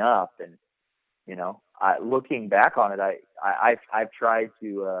thing up. And, you know, looking back on it, I've tried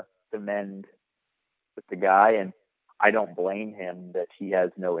to mend with the guy, and I don't blame him that he has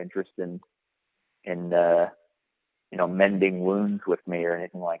no interest in you know, mending wounds with me or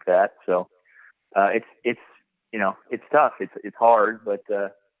anything like that. So it's you know, it's tough, it's hard, but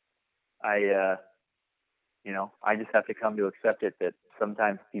you know, I just have to come to accept it that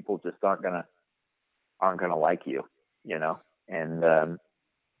sometimes people just aren't gonna like you, you know, and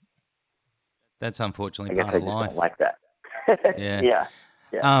that's unfortunately I guess part of I just life. don't like that. Yeah.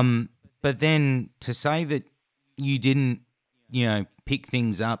 Yeah. But then to say that you didn't, you know, pick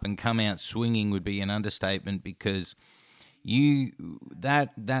things up and come out swinging would be an understatement, because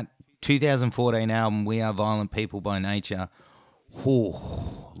that 2014 album, We Are Violent People by Nature,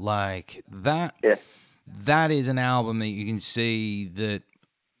 like that. Yeah. That is an album that you can see that,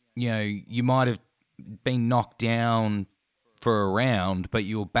 you know, you might have been knocked down for a round, but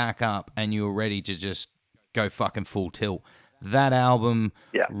you were back up and you were ready to just go fucking full tilt. That album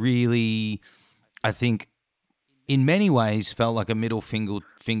really, I think, in many ways felt like a middle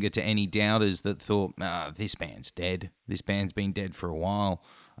finger to any doubters that thought, this band's dead. This band's been dead for a while.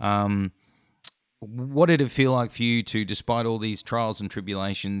 What did it feel like for you to, despite all these trials and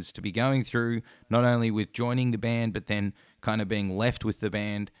tribulations, to be going through, not only with joining the band, but then kind of being left with the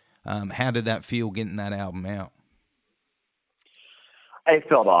band? How did that feel getting that album out? It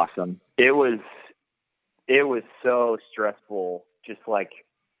felt awesome. It was so stressful, just like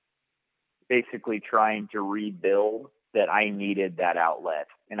basically trying to rebuild, that I needed that outlet,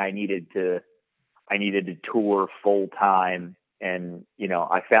 and I needed to tour full time. And, you know,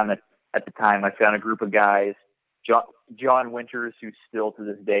 I found that at the time I found a group of guys, John Winters, who still to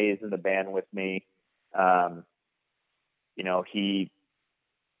this day is in the band with me. You know, he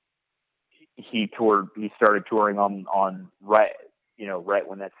started touring on right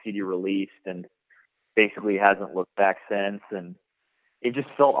when that CD released, and basically hasn't looked back since. And it just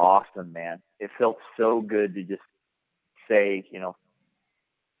felt awesome, man. It felt so good to just say, you know,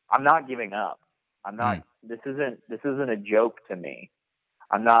 I'm not giving up. I'm not, this isn't a joke to me.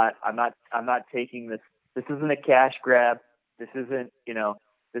 I'm not taking this. This isn't a cash grab. This isn't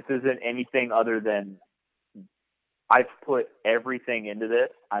anything other than I've put everything into this.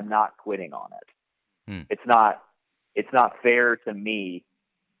 I'm not quitting on it. It's not fair to me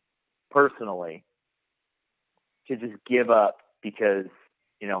personally to just give up because,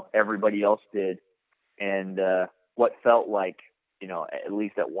 you know, everybody else did. And, what felt like, you know, at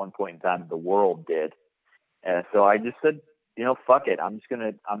least at one point in time, the world did. So I just said, you know, fuck it. I'm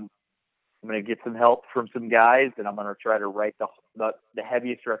going to get some help from some guys, and I'm going to try to write the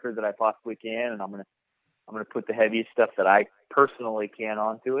heaviest record that I possibly can. And I'm going to put the heaviest stuff that I personally can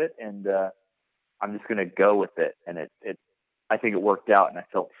onto it. And, I'm just going to go with it. And I think it worked out, and I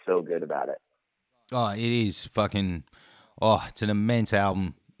felt so good about it. Oh, it is fucking, oh, it's an immense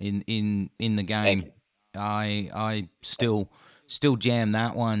album in the game. I still jam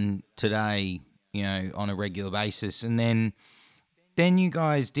that one today, you know, on a regular basis. And then you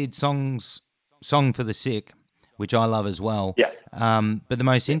guys did Song for the Sick, which I love as well. Yeah. But the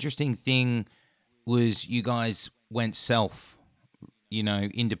most interesting thing was you guys went self, you know,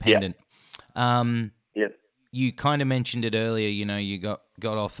 independent. Yeah. You kind of mentioned it earlier, you know, you got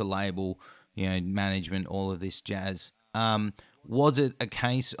off the label, you know, management, all of this jazz. Was it a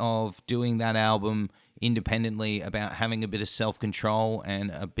case of doing that album independently about having a bit of self-control and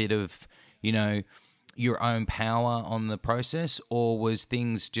a bit of, you know, your own power on the process, or was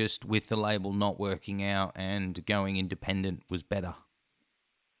things just with the label not working out and going independent was better?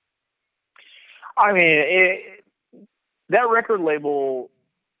 I mean, that record label,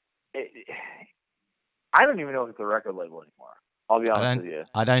 I don't even know if it's a record label anymore. I'll be honest with you.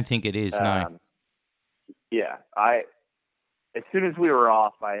 I don't think it is, no. Yeah, as soon as we were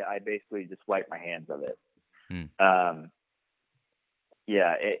off, I basically just wiped my hands of it.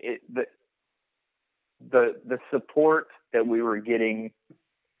 Yeah, the support that we were getting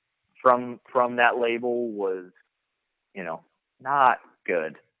from that label was, you know, not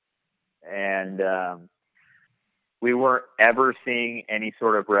good. And we weren't ever seeing any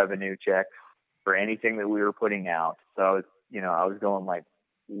sort of revenue checks for anything that we were putting out. So I was going like,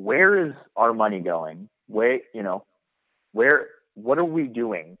 where is our money going? What are we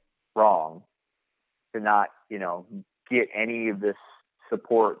doing wrong to not, you know, get any of this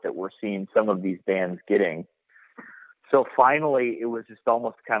support that we're seeing some of these bands getting? So finally, it was just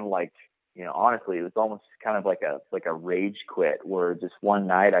almost kind of like, you know, honestly, it was almost kind of like a rage quit, where just one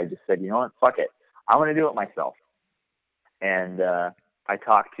night I just said, you know what, fuck it, I want to do it myself. And I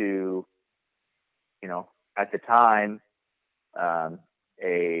talked to, you know, at the time,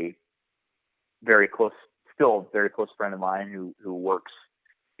 a very close friend of mine who works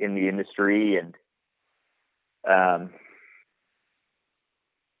in the industry, and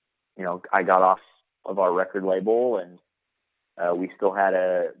you know, I got off of our record label, and we still had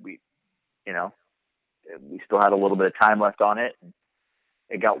a little bit of time left on it. And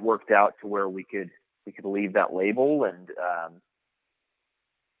it got worked out to where we could leave that label, and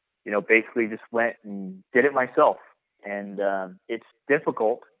you know, basically just went and did it myself. And it's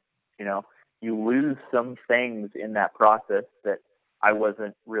difficult, you know, you lose some things in that process that I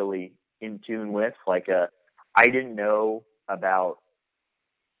wasn't really in tune with. Like, I didn't know about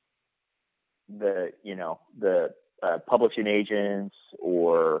the publishing agents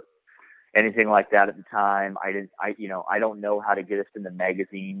or anything like that at the time. I don't know how to get us into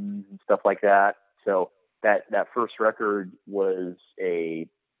magazines and stuff like that. So that first record was a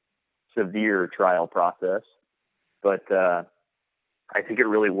severe trial process, but I think it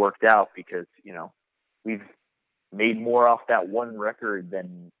really worked out because, you know, we've made more off that one record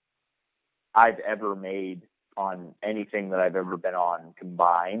than I've ever made on anything that I've ever been on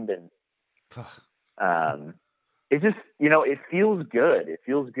combined. And it just, you know, it feels good. It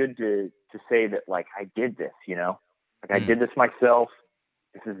feels good to say that, like, I did this, you know, like I did this myself.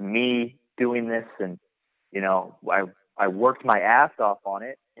 This is me doing this. And, you know, I worked my ass off on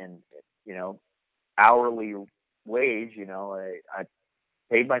it, and, you know, hourly wage, you know,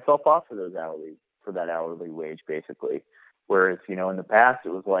 paid myself off for that hourly wage, basically. Whereas, in the past, it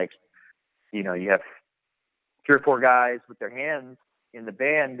was like, you have 3 or 4 guys with their hands in the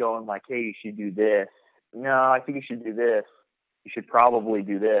band going like, hey, you should do this. No, I think you should do this. You should probably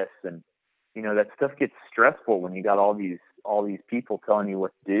do this. And, that stuff gets stressful when you got all these people telling you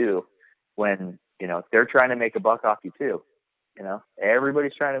what to do when, they're trying to make a buck off you too.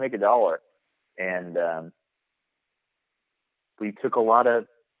 Everybody's trying to make $1. And we took a lot of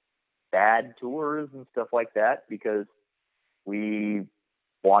bad tours and stuff like that because we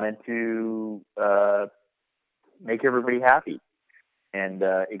wanted to make everybody happy. And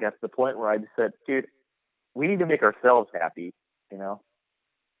it got to the point where I just said, dude, we need to make ourselves happy.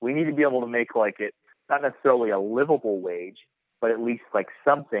 We need to be able to make like it, not necessarily a livable wage, but at least like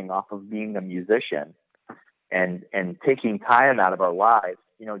something off of being a musician and taking time out of our lives.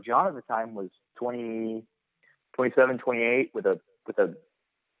 John at the time was 27, 28 with a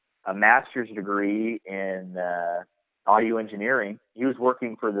master's degree in audio engineering. He was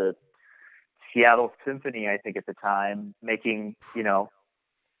working for the Seattle Symphony, I think at the time, making,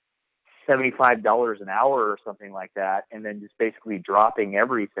 $75 an hour or something like that. And then just basically dropping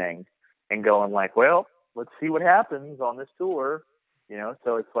everything and going like, well, let's see what happens on this tour.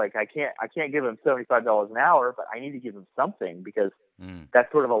 So it's like, I can't give him $75 an hour, but I need to give him something because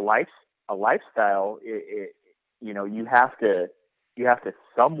that's sort of a lifestyle. You have to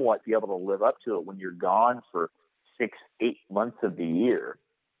somewhat be able to live up to it when you're gone for 6-8 months of the year.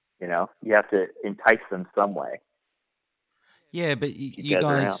 You have to entice them some way. Yeah, but you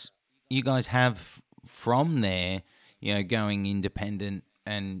guys have from there, going independent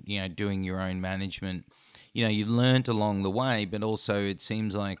and, doing your own management, you've learned along the way, but also it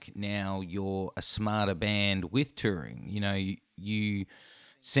seems like now you're a smarter band with touring. You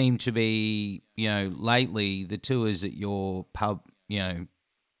seem to be, lately the tours that you're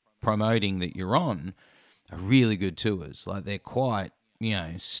promoting that you're on are really good tours. Like they're quite,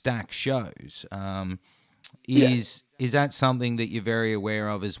 stacked shows. Is that something that you're very aware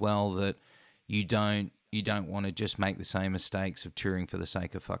of as well, that you don't want to just make the same mistakes of touring for the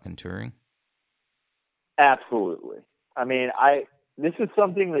sake of fucking touring? Absolutely. I mean, this is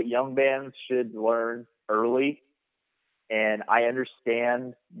something that young bands should learn early, and I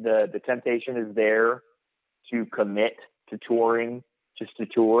understand the temptation is there to commit to touring just to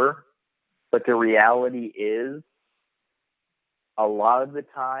tour, but the reality is a lot of the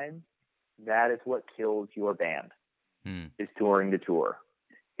time that is what kills your band is touring to tour,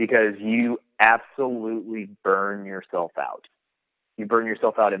 because you absolutely burn yourself out. You burn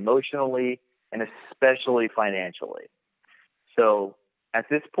yourself out emotionally and especially financially. So at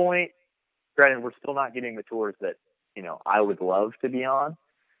this point, granted, we're still not getting the tours that, I would love to be on,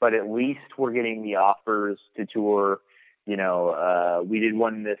 but at least we're getting the offers to tour. We did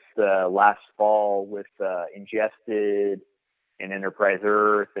one this last fall with Ingested and Enterprise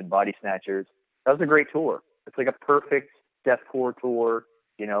Earth and Body Snatchers. That was a great tour. It's like a perfect deathcore tour,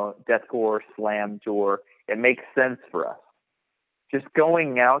 deathcore slam tour. It makes sense for us. Just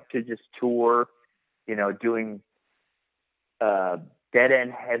going out to just tour, doing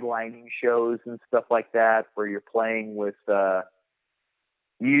dead-end headlining shows and stuff like that, where you're playing with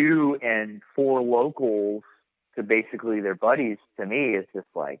you and 4 locals to basically their buddies, to me, is just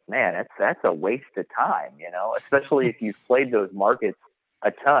like, man, that's a waste of time, especially if you've played those markets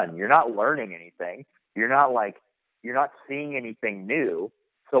a ton. You're not learning anything. You're not seeing anything new.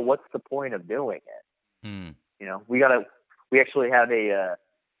 So what's the point of doing it? We actually have a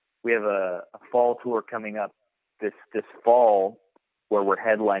fall tour coming up this fall where we're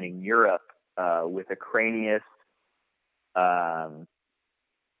headlining Europe with Acranius, and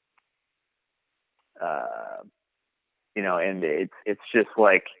it's just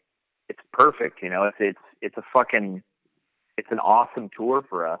like, it's perfect. It's an awesome tour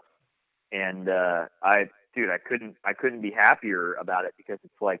for us. And I couldn't be happier about it, because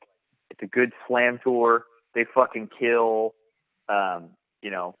it's like, it's a good slam tour. They fucking kill.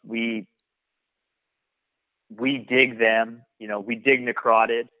 We dig them. We dig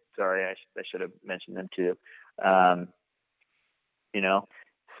Necrotic. Sorry, I should have mentioned them too.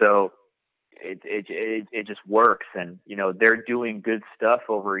 So it just works, and they're doing good stuff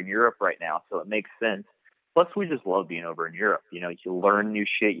over in Europe right now, so it makes sense. Plus, we just love being over in Europe. You learn new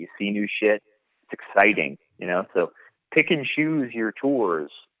shit, you see new shit. It's exciting, So pick and choose your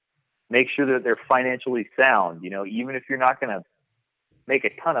tours. Make sure that they're financially sound. Even if you're not going to make a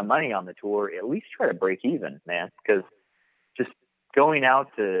ton of money on the tour, at least try to break even, man. Because just going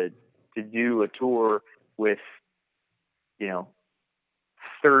out to do a tour with,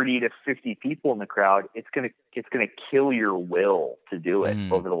 30 to 50 people in the crowd, it's going to kill your will to do it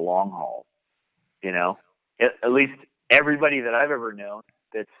over the long haul. You know, at least everybody that I've ever known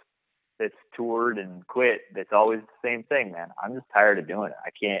that's toured and quit, that's always the same thing, man. I'm just tired of doing it.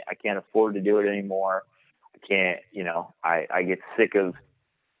 I can't afford to do it anymore. I can't, you know, I get sick of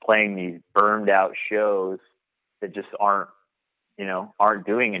playing these burned out shows that just aren't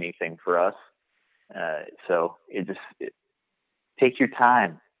doing anything for us. So take your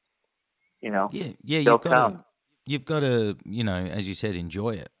time, you know. Yeah. You've got to, you know, as you said,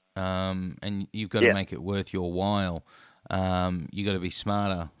 enjoy it. And you've got to make it worth your while. You got to be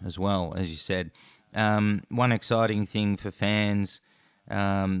smarter as well, as you said. One exciting thing for fans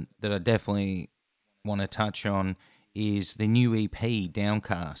that I definitely want to touch on is the new EP,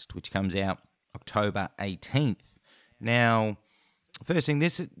 Downcast, which comes out October 18th. Now, first thing,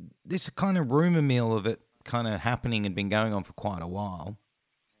 this kind of rumor mill of it kind of happening had been going on for quite a while,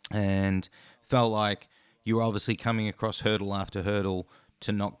 and felt like you were obviously coming across hurdle after hurdle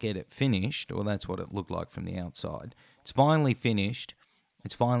to not get it finished, or that's what it looked like from the outside. It's finally finished.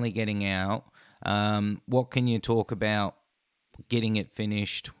 It's finally getting out. What can you talk about getting it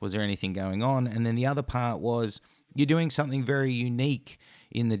finished? Was there anything going on? And then the other part was you're doing something very unique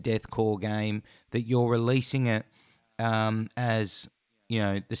in the deathcore game, that you're releasing it as, you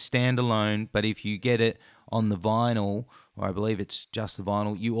know, the standalone, but if you get it on the vinyl, or I believe it's just the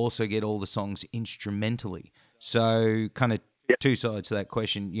vinyl, you also get all the songs instrumentally. So kind of two sides to that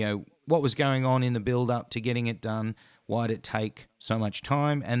question. You know, what was going on in the build-up to getting it done? Why did it take so much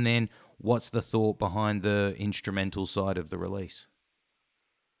time? And then what's the thought behind the instrumental side of the release?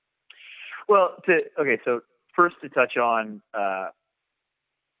 Well, so first to touch on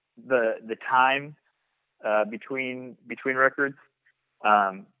the time between records,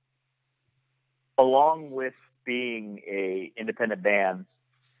 along with being a independent band,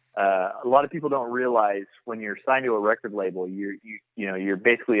 a lot of people don't realize when you're signed to a record label, you're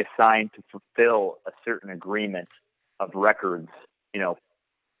basically assigned to fulfill a certain agreement of records, you know,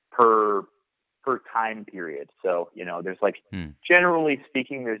 per time period. So, you know, there's like, generally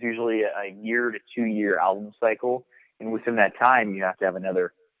speaking, there's usually a year to 2 year album cycle. And within that time, you have to have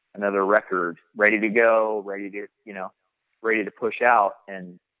another record ready to go, ready to push out.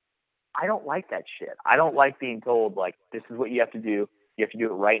 And I don't like that shit. I don't like being told, like, this is what you have to do. You have to do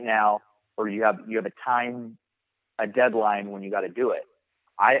it right now, or you have a deadline when you got to do it.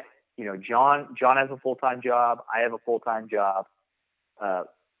 John has a full-time job. I have a full-time job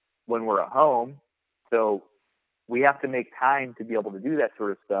when we're at home. So we have to make time to be able to do that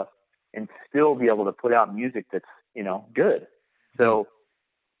sort of stuff and still be able to put out music that's, you know, good. So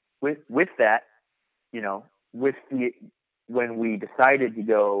with that, you know, when we decided to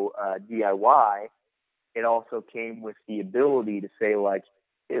go DIY, it also came with the ability to say, like,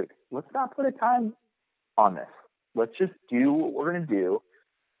 dude, let's not put a time on this. Let's just do what we're going to do.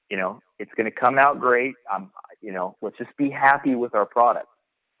 You know, it's going to come out great. You know, let's just be happy with our product.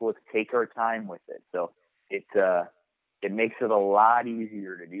 So let's take our time with it. So it makes it a lot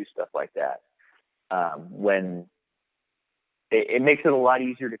easier to do stuff like that. When it makes it a lot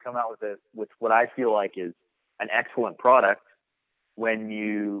easier to come out with what I feel like is an excellent product when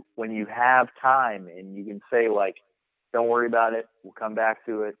you have time and you can say, like, don't worry about it. We'll come back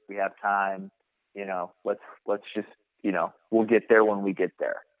to it. We have time. You know, let's just, you know, we'll get there when we get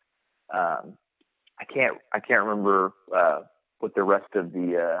there. I can't remember what the rest of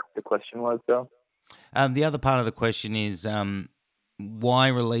the question was, though. The other part of the question is why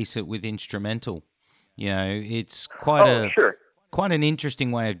release it with instrumental? You know, it's quite an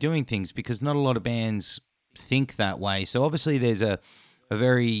interesting way of doing things, because not a lot of bands think that way. So obviously there's a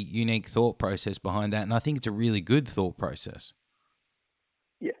very unique thought process behind that, and I think it's a really good thought process.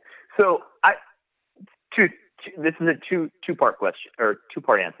 Yeah. So this is a two-part question, or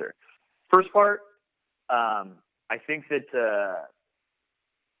two-part answer. First part, I think that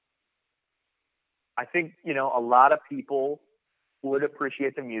you know, a lot of people would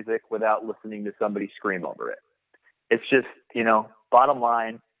appreciate the music without listening to somebody scream over it. It's just, you know, bottom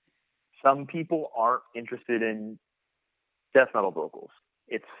line, some people aren't interested in death metal vocals.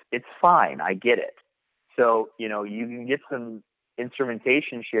 It's fine. I get it. So, you know, you can get some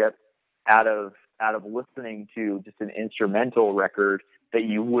instrumentation-ship out of listening to just an instrumental record that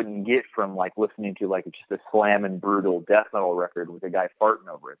you wouldn't get from, like, listening to, like, just a slam and brutal death metal record with a guy farting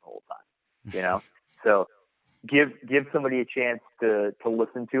over it the whole time, you know? So give somebody a chance to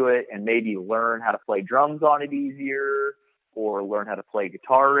listen to it and maybe learn how to play drums on it easier, or learn how to play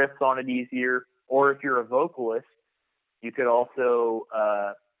guitar riffs on it easier. Or if you're a vocalist, you could also,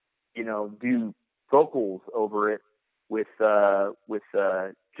 you know, do vocals over it with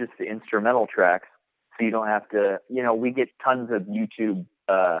just the instrumental tracks, so you don't have to. We get tons of YouTube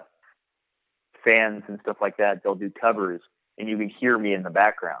fans and stuff like that. They'll do covers, and you can hear me in the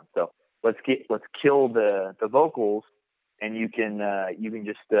background. So let's kill the vocals, and you can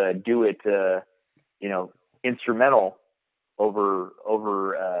just do it instrumental over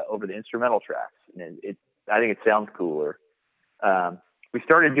the instrumental tracks, and I think it sounds cooler. We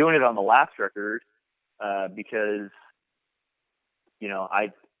started doing it on the last record because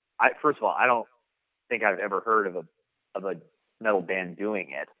I first of all, I don't think I've ever heard of a metal band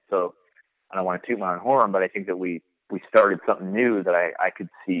doing it, so I don't want to toot my own horn, but I think that we started something new that I could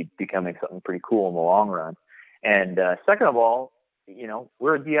see becoming something pretty cool in the long run. And second of all,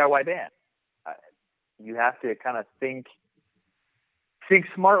 we're a DIY band. You have to kind of think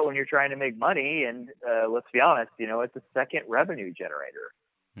smart when you're trying to make money. And let's be honest, it's a second revenue generator.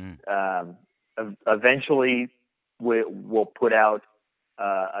 Eventually, we'll put out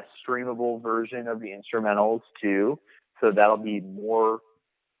a streamable version of the instrumentals too, so that'll be more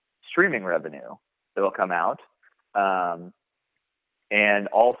streaming revenue that'll come out. And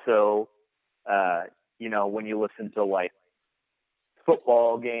also, when you listen to like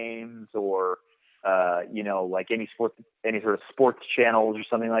football games or like any sort of sports channels or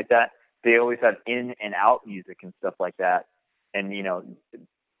something like that, they always have in and out music and stuff like that. And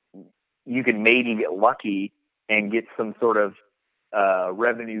you can maybe get lucky and get some sort of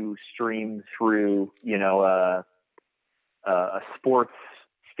revenue stream through a sports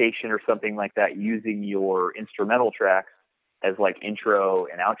station or something like that, using your instrumental tracks as like intro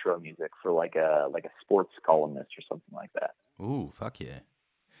and outro music for like a sports columnist or something like that. Ooh, fuck yeah.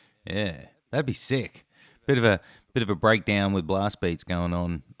 Yeah, that'd be sick. Bit of a breakdown with blast beats going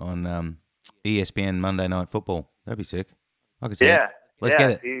on ESPN Monday Night Football. That'd be sick. I could see it. Let's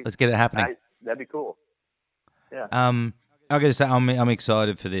get it. Let's get it happening. That'd be cool. Yeah. I gotta say, I'm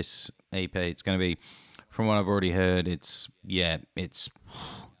excited for this EP. It's going to be, from what I've already heard, I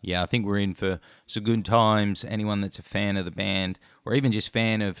think we're in for some good times. Anyone that's a fan of the band, or even just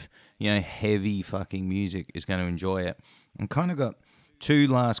fan of heavy fucking music, is going to enjoy it. I've kind of got two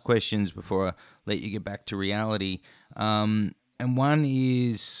last questions before I let you get back to reality. And one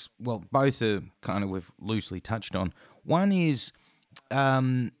is, well, both are kind of we've loosely touched on. One is,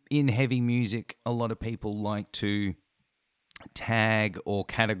 in heavy music, a lot of people like to tag or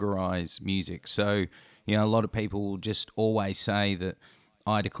categorize music. So, a lot of people will just always say that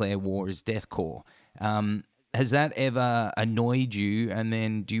I Declare War is deathcore. Has that ever annoyed you? And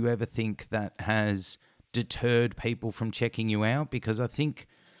then do you ever think that has deterred people from checking you out? Because I think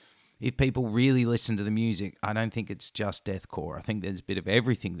if people really listen to the music, I don't think it's just deathcore. I think there's a bit of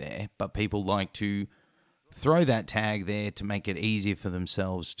everything there, but people like to throw that tag there to make it easier for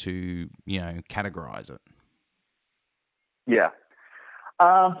themselves to, categorize it. Yeah.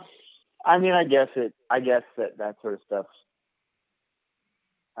 I mean, I guess that sort of stuff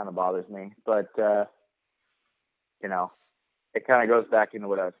kind of bothers me, but it kind of goes back into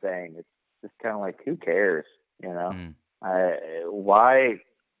what I was saying. It's just kind of like, who cares?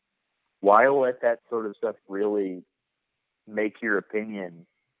 Why let that sort of stuff really make your opinion?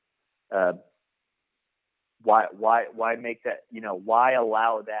 Why make that? Why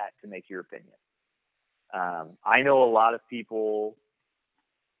allow that to make your opinion? I know a lot of people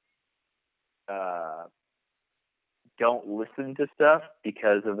don't listen to stuff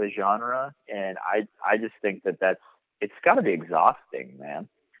because of the genre, and I just think it's got to be exhausting, man.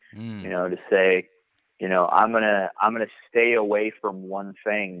 To say, I'm gonna stay away from one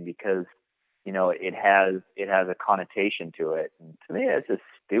thing because it has a connotation to it, and to me it's just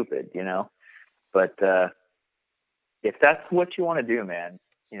stupid, But if that's what you want to do, man,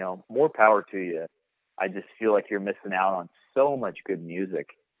 more power to you. I just feel like you're missing out on so much good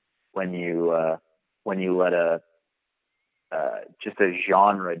music when you let just a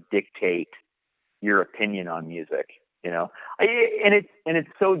genre dictate your opinion on music, and it's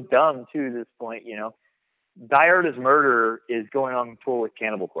so dumb too at this point, Die Artist Murder is going on tour with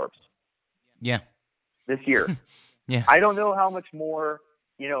Cannibal Corpse. Yeah. This year. Yeah. I don't know how much more,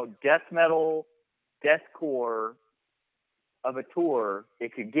 death metal, deathcore of a tour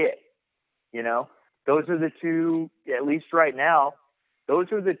it could get, Those are the two, at least right now,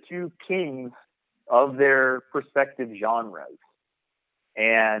 those are the two kings of their respective genres.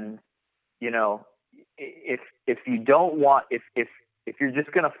 And, if you don't want, if you're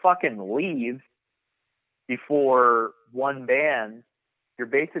just going to fucking leave before one band, you're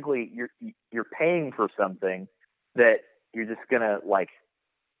basically, you're paying for something that you're just going to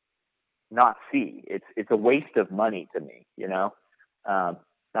not see. It's a waste of money to me,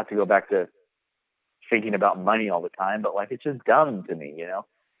 not to go back to thinking about money all the time, but like, it's just dumb to me,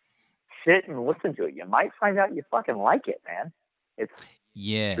 sit and listen to it. You might find out you fucking like it, man. It's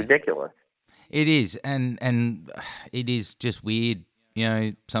ridiculous. It is, and it is just weird.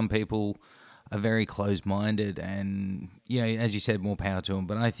 Some people are very closed-minded, and as you said, more power to them.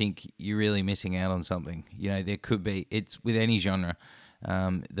 But I think you're really missing out on something. There could be, it's with any genre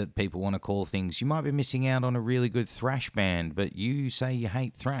that people want to call things. You might be missing out on a really good thrash band, but you say you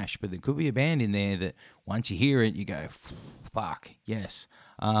hate thrash, but there could be a band in there that once you hear it, you go, "Fuck yes."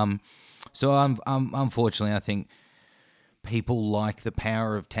 So unfortunately, I think people like the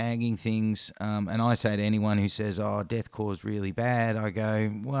power of tagging things, and I say to anyone who says, "Oh, deathcore is really bad," I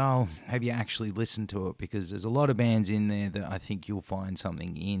go, "Well, have you actually listened to it? Because there's a lot of bands in there that I think you'll find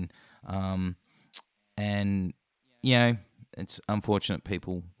something in." And it's unfortunate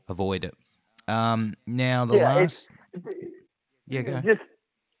people avoid it. Now the last, go. Just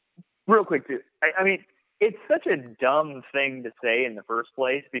real quick, too. I mean, it's such a dumb thing to say in the first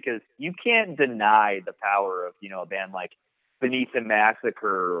place, because you can't deny the power of, a band like Beneath the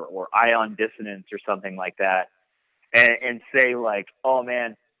Massacre or Ion Dissonance or something like that, and say like, "Oh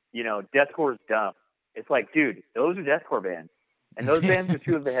man, deathcore is dumb." It's like, dude, those are deathcore bands, and those bands are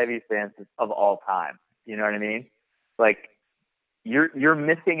two of the heaviest bands of all time. You know what I mean? Like, you're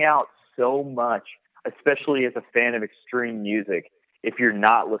missing out so much, especially as a fan of extreme music, if you're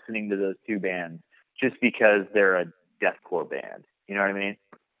not listening to those two bands just because they're a deathcore band. You know what I mean?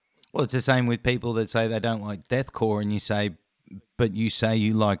 Well, it's the same with people that say they don't like deathcore, and you say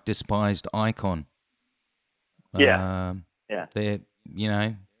you like Despised Icon. Yeah. They're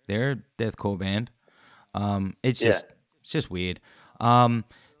a deathcore band. It's just weird.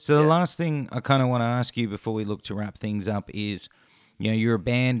 So the last thing I kind of want to ask you before we look to wrap things up is, you're a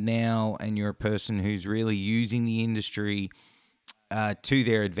band now, and you're a person who's really using the industry to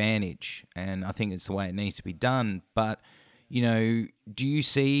their advantage, and I think it's the way it needs to be done. But, do you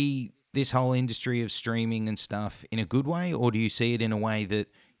see this whole industry of streaming and stuff in a good way, or do you see it in a way that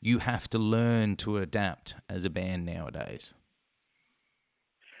you have to learn to adapt as a band nowadays?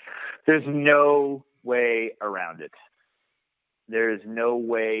 There's no way around it. There's no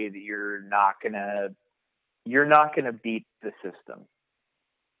way that you're not gonna beat the system.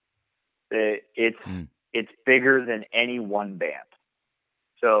 It's bigger than any one band.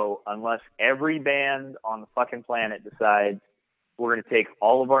 So unless every band on the fucking planet decides we're going to take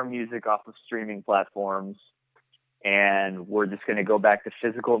all of our music off of streaming platforms and we're just going to go back to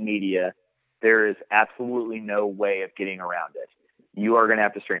physical media, there is absolutely no way of getting around it. You are going to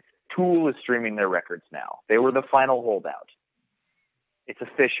have to stream. Tool is streaming their records now. They were the final holdout. It's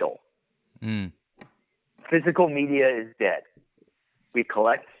official. Physical media is dead. We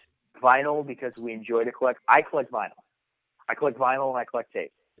collect vinyl because we enjoy to collect. I collect vinyl. I collect vinyl and I collect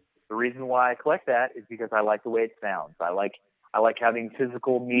tape. The reason why I collect that is because I like the way it sounds. I like having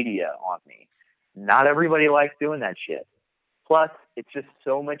physical media on me. Not everybody likes doing that shit. Plus, it's just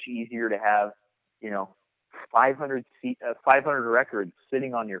so much easier to have, 500 records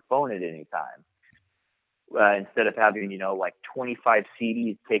sitting on your phone at any time. Instead of having, 25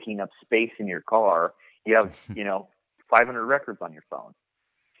 CDs taking up space in your car, you have, 500 records on your phone.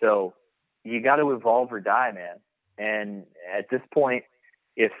 So you got to evolve or die, man. And at this point,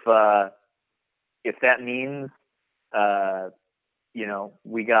 if that means,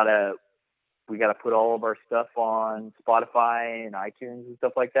 we gotta put all of our stuff on Spotify and iTunes and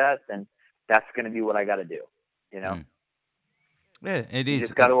stuff like that, then that's going to be what I got to do. Yeah, it is. You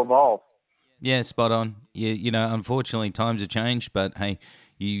just got to evolve. Yeah, spot on. Unfortunately, times have changed, but hey,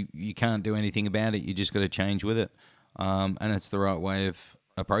 you can't do anything about it. You just got to change with it, and that's the right way of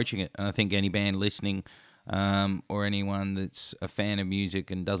approaching it. And I think any band listening, or anyone that's a fan of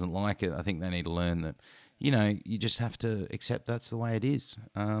music and doesn't like it, I think they need to learn that, you just have to accept that's the way it is.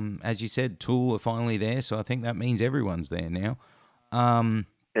 As you said, Tool are finally there, so I think that means everyone's there now.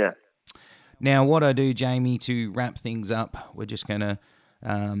 Yeah. Now, what I do, Jamie, to wrap things up, we're just going to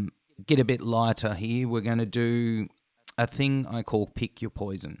get a bit lighter here. We're going to do a thing I call Pick Your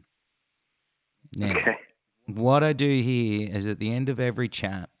Poison. Now, what I do here is at the end of every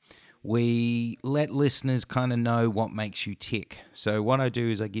chat, we let listeners kind of know what makes you tick. So what I do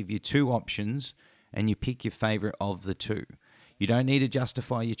is I give you two options and you pick your favorite of the two. You don't need to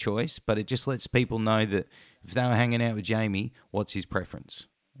justify your choice, but it just lets people know that if they were hanging out with Jamie, what's his preference.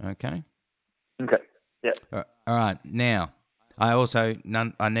 Okay? Okay. Yeah. All right. Now,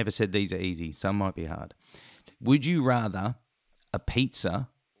 I never said these are easy. Some might be hard. Would you rather a pizza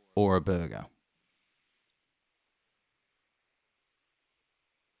or a burger?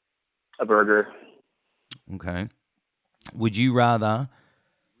 A burger. Okay. Would you rather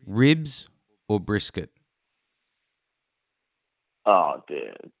ribs or brisket? Oh,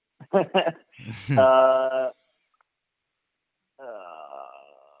 dude.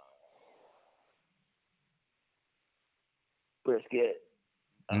 Brisket.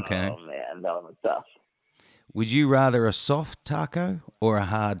 Okay. Oh, man, that was tough. Would you rather a soft taco or a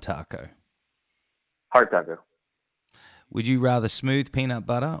hard taco? Hard taco. Would you rather smooth peanut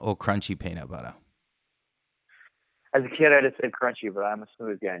butter or crunchy peanut butter? As a kid, I'd have said crunchy, but I'm a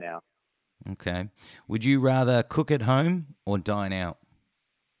smooth guy now. Okay. Would you rather cook at home or dine out?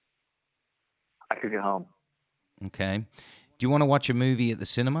 I cook at home. Okay. Do you want to watch a movie at the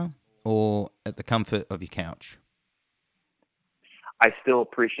cinema or at the comfort of your couch? I still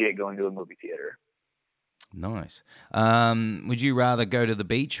appreciate going to a movie theater. Nice. Would you rather go to the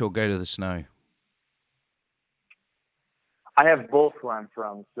beach or go to the snow? I have both where I'm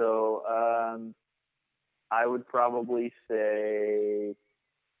from, so I would probably say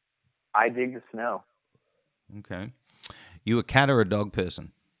I dig the snow. Okay. You a cat or a dog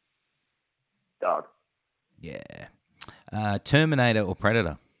person? Dog. Yeah. Terminator or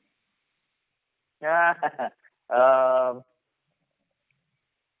Predator? I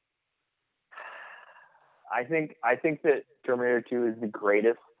think that Terminator 2 is the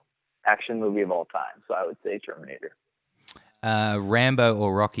greatest action movie of all time, so I would say Terminator. Rambo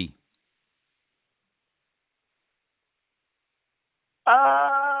or Rocky?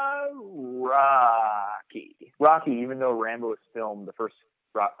 Rocky, even though Rambo was filmed, the first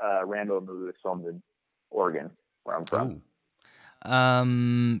Rambo movie was filmed in Oregon, where I'm from.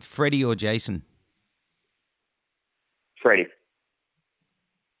 Freddy or Jason? Freddy.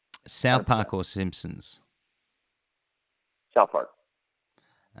 South Park or Simpsons? South Park.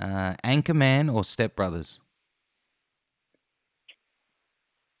 Anchorman or Step Brothers?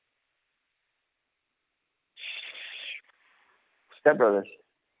 Step Brothers.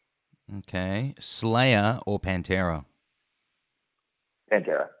 Okay. Slayer or Pantera?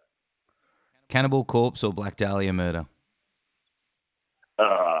 Pantera. Cannibal Corpse or Black Dahlia Murder?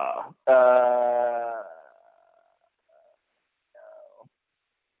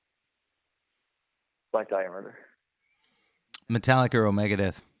 Black Dahlia Murder. Metallica or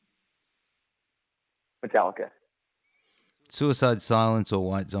Megadeth? Metallica. Suicide Silence or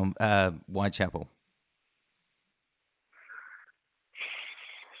Whitechapel?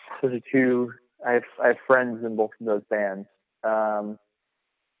 Those are two. I have friends in both of those bands.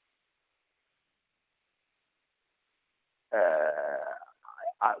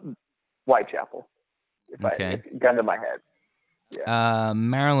 Whitechapel. Okay. Gun to my head. Yeah.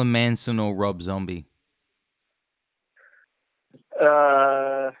 Marilyn Manson or Rob Zombie?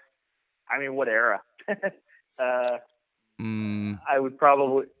 I mean, what era? I would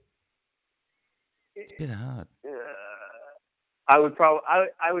probably. It's a bit hard. I would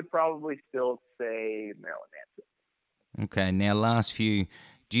probably still say Marilyn Manson. Okay, now last few.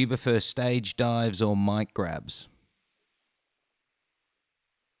 Do you prefer stage dives or mic grabs?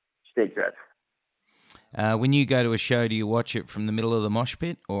 Stage dives. When you go to a show, do you watch it from the middle of the mosh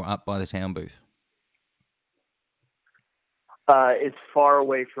pit or up by the sound booth? It's far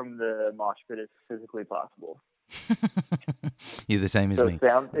away from the mosh pit as physically possible. You're the same as me.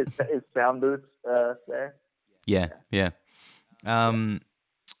 Is sound booths there? Yeah.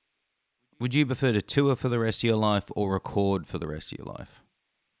 Would you prefer to tour for the rest of your life or record for the rest of your life?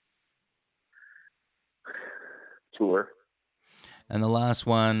 Tour. And the last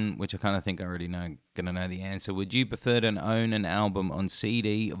one, which I kind of think I already going to know the answer. Would you prefer to own an album on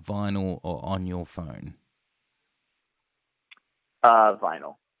CD, vinyl, or on your phone?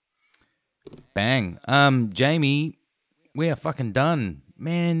 Vinyl. Bang. Jamie, we are fucking done.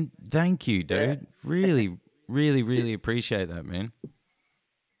 Man, thank you, dude. Yeah. Really appreciate that, man.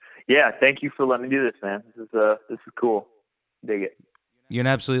 Yeah, thank you for letting me do this, man. This is cool. Dig it. You're an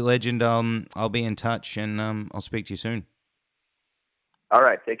absolute legend. I'll be in touch and I'll speak to you soon. All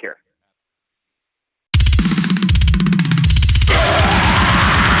right, take care.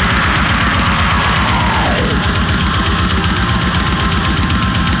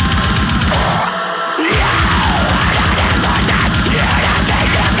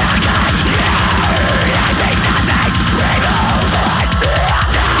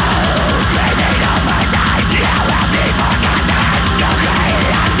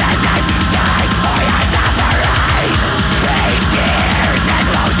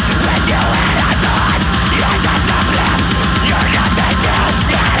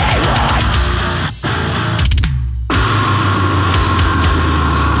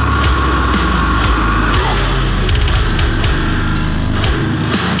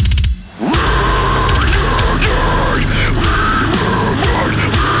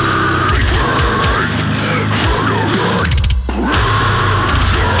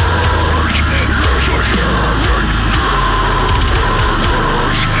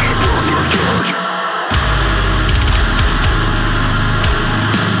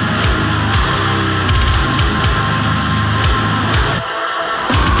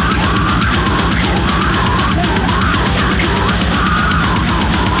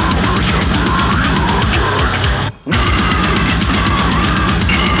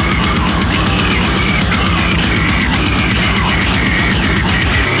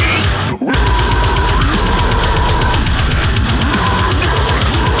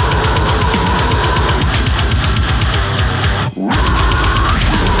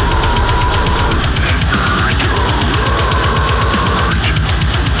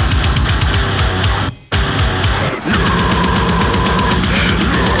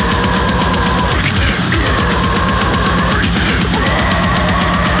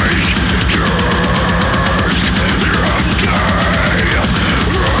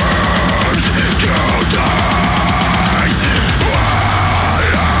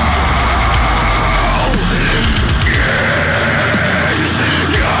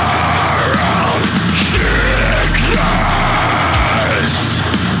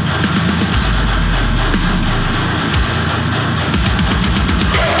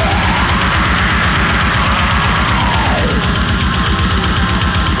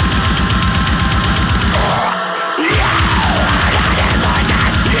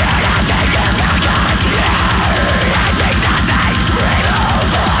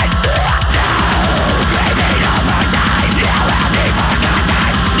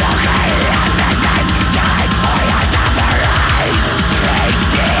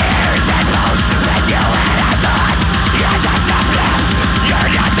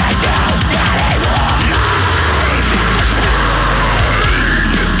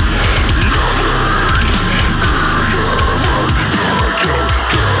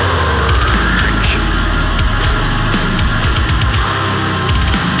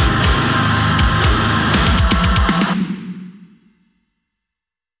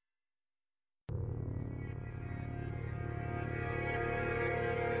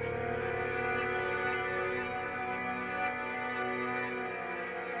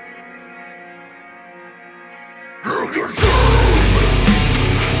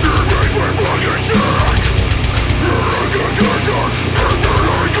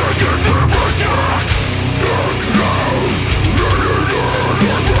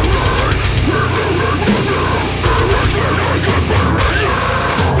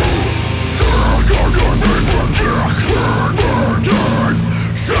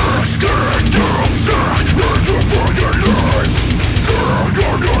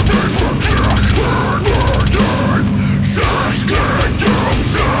 Shut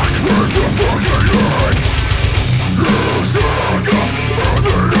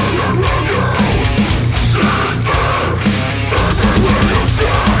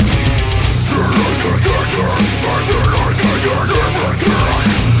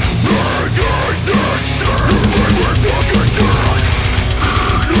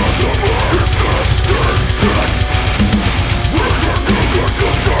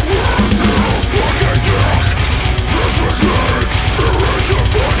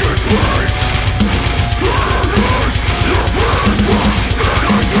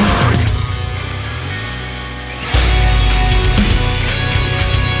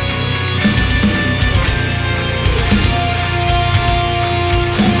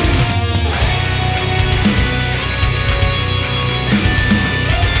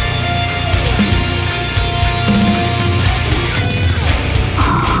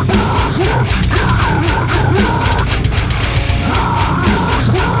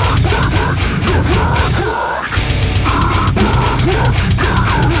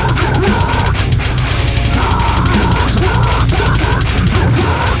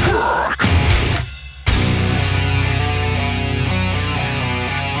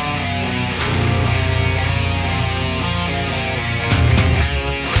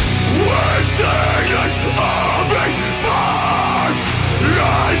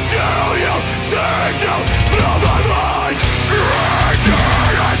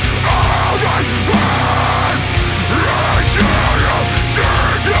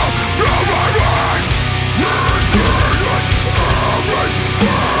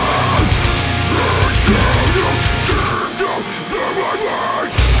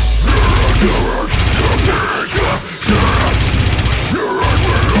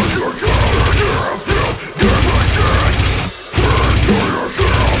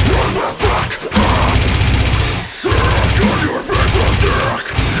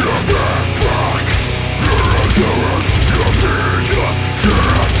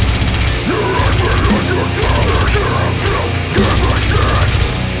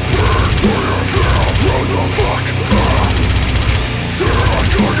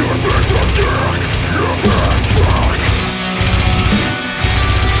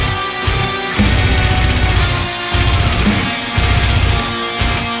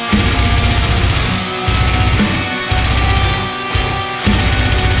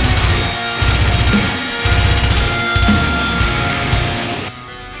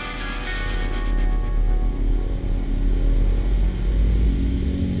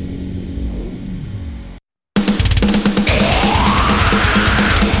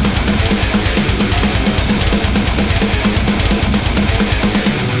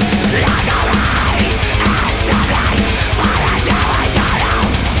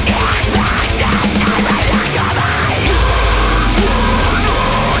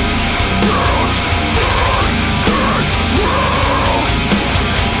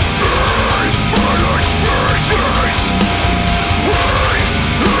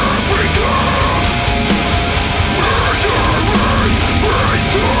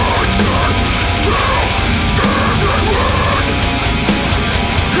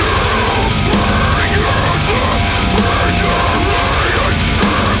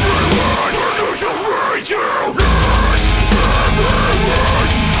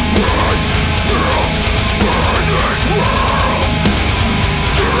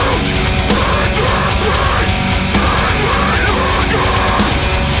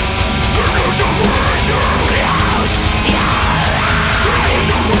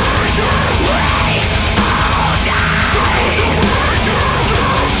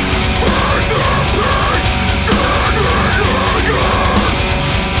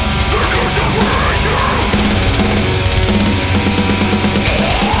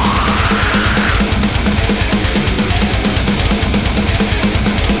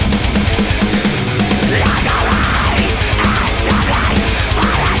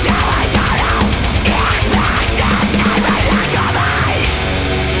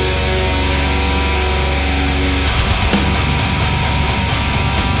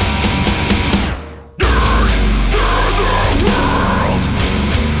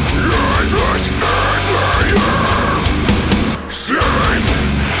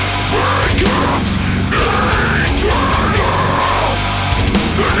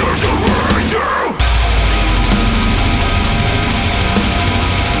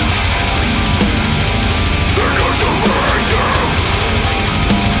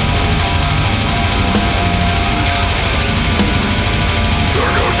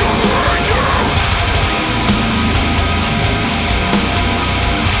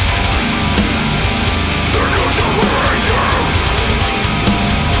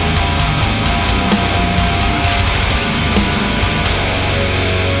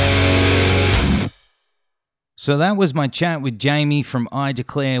So that was my chat with Jamie from I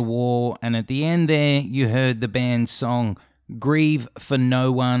Declare War, and at the end there you heard the band's song Grieve for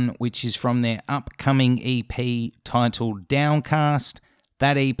No One, which is from their upcoming EP titled Downcast.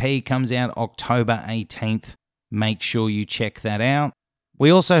 That EP comes out October 18th. Make sure you check that out. We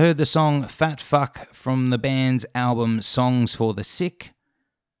also heard the song Fat Fuck from the band's album Songs for the Sick.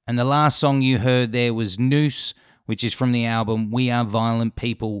 And the last song you heard there was Noose, which is from the album We Are Violent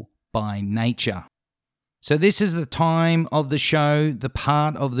People by Nature. So this is the time of the show, the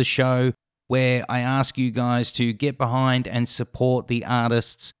part of the show where I ask you guys to get behind and support the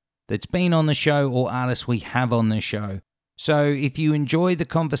artists that's been on the show or artists we have on the show. So if you enjoyed the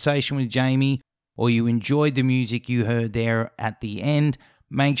conversation with Jamie or you enjoyed the music you heard there at the end,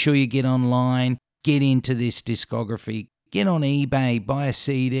 make sure you get online, get into this discography, get on eBay, buy a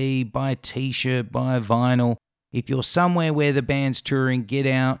CD, buy a t-shirt, buy a vinyl. If you're somewhere where the band's touring, get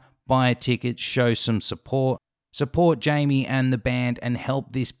out, buy a ticket, show some support. Support Jamie and the band and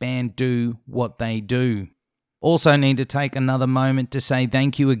help this band do what they do. Also need to take another moment to say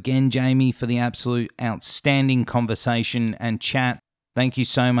thank you again, Jamie, for the absolute outstanding conversation and chat. Thank you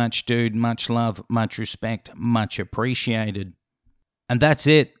so much, dude. Much love, much respect, much appreciated. And that's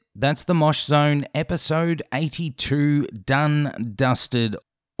it. That's the Mosh Zone episode 82 done, dusted,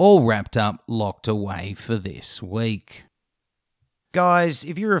 all wrapped up, locked away for this week. Guys,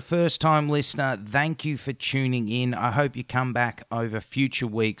 if you're a first-time listener, thank you for tuning in. I hope you come back over future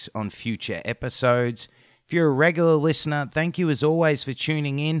weeks on future episodes. If you're a regular listener, thank you as always for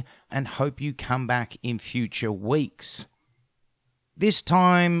tuning in and hope you come back in future weeks. This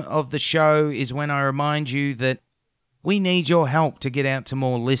time of the show is when I remind you that we need your help to get out to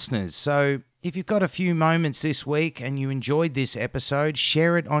more listeners. So if you've got a few moments this week and you enjoyed this episode,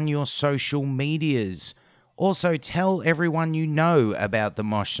 share it on your social medias. Also, tell everyone you know about the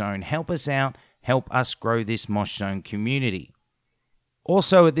Mosh Zone. Help us out. Help us grow this Mosh Zone community.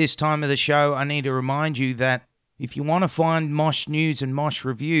 Also, at this time of the show, I need to remind you that if you want to find Mosh news and Mosh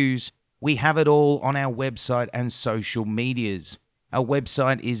reviews, we have it all on our website and social medias. Our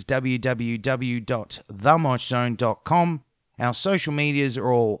website is www.themoshzone.com. Our social medias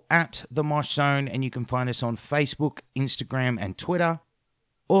are all at The Mosh Zone, and you can find us on Facebook, Instagram, and Twitter.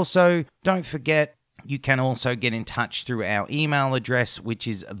 Also, don't forget, you can also get in touch through our email address, which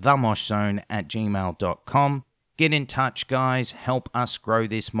is themoshzone@gmail.com. Get in touch, guys. Help us grow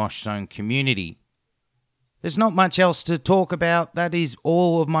this Mosh Zone community. There's not much else to talk about. That is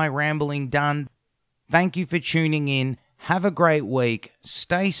all of my rambling done. Thank you for tuning in. Have a great week.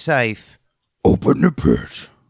 Stay safe. Open the pit.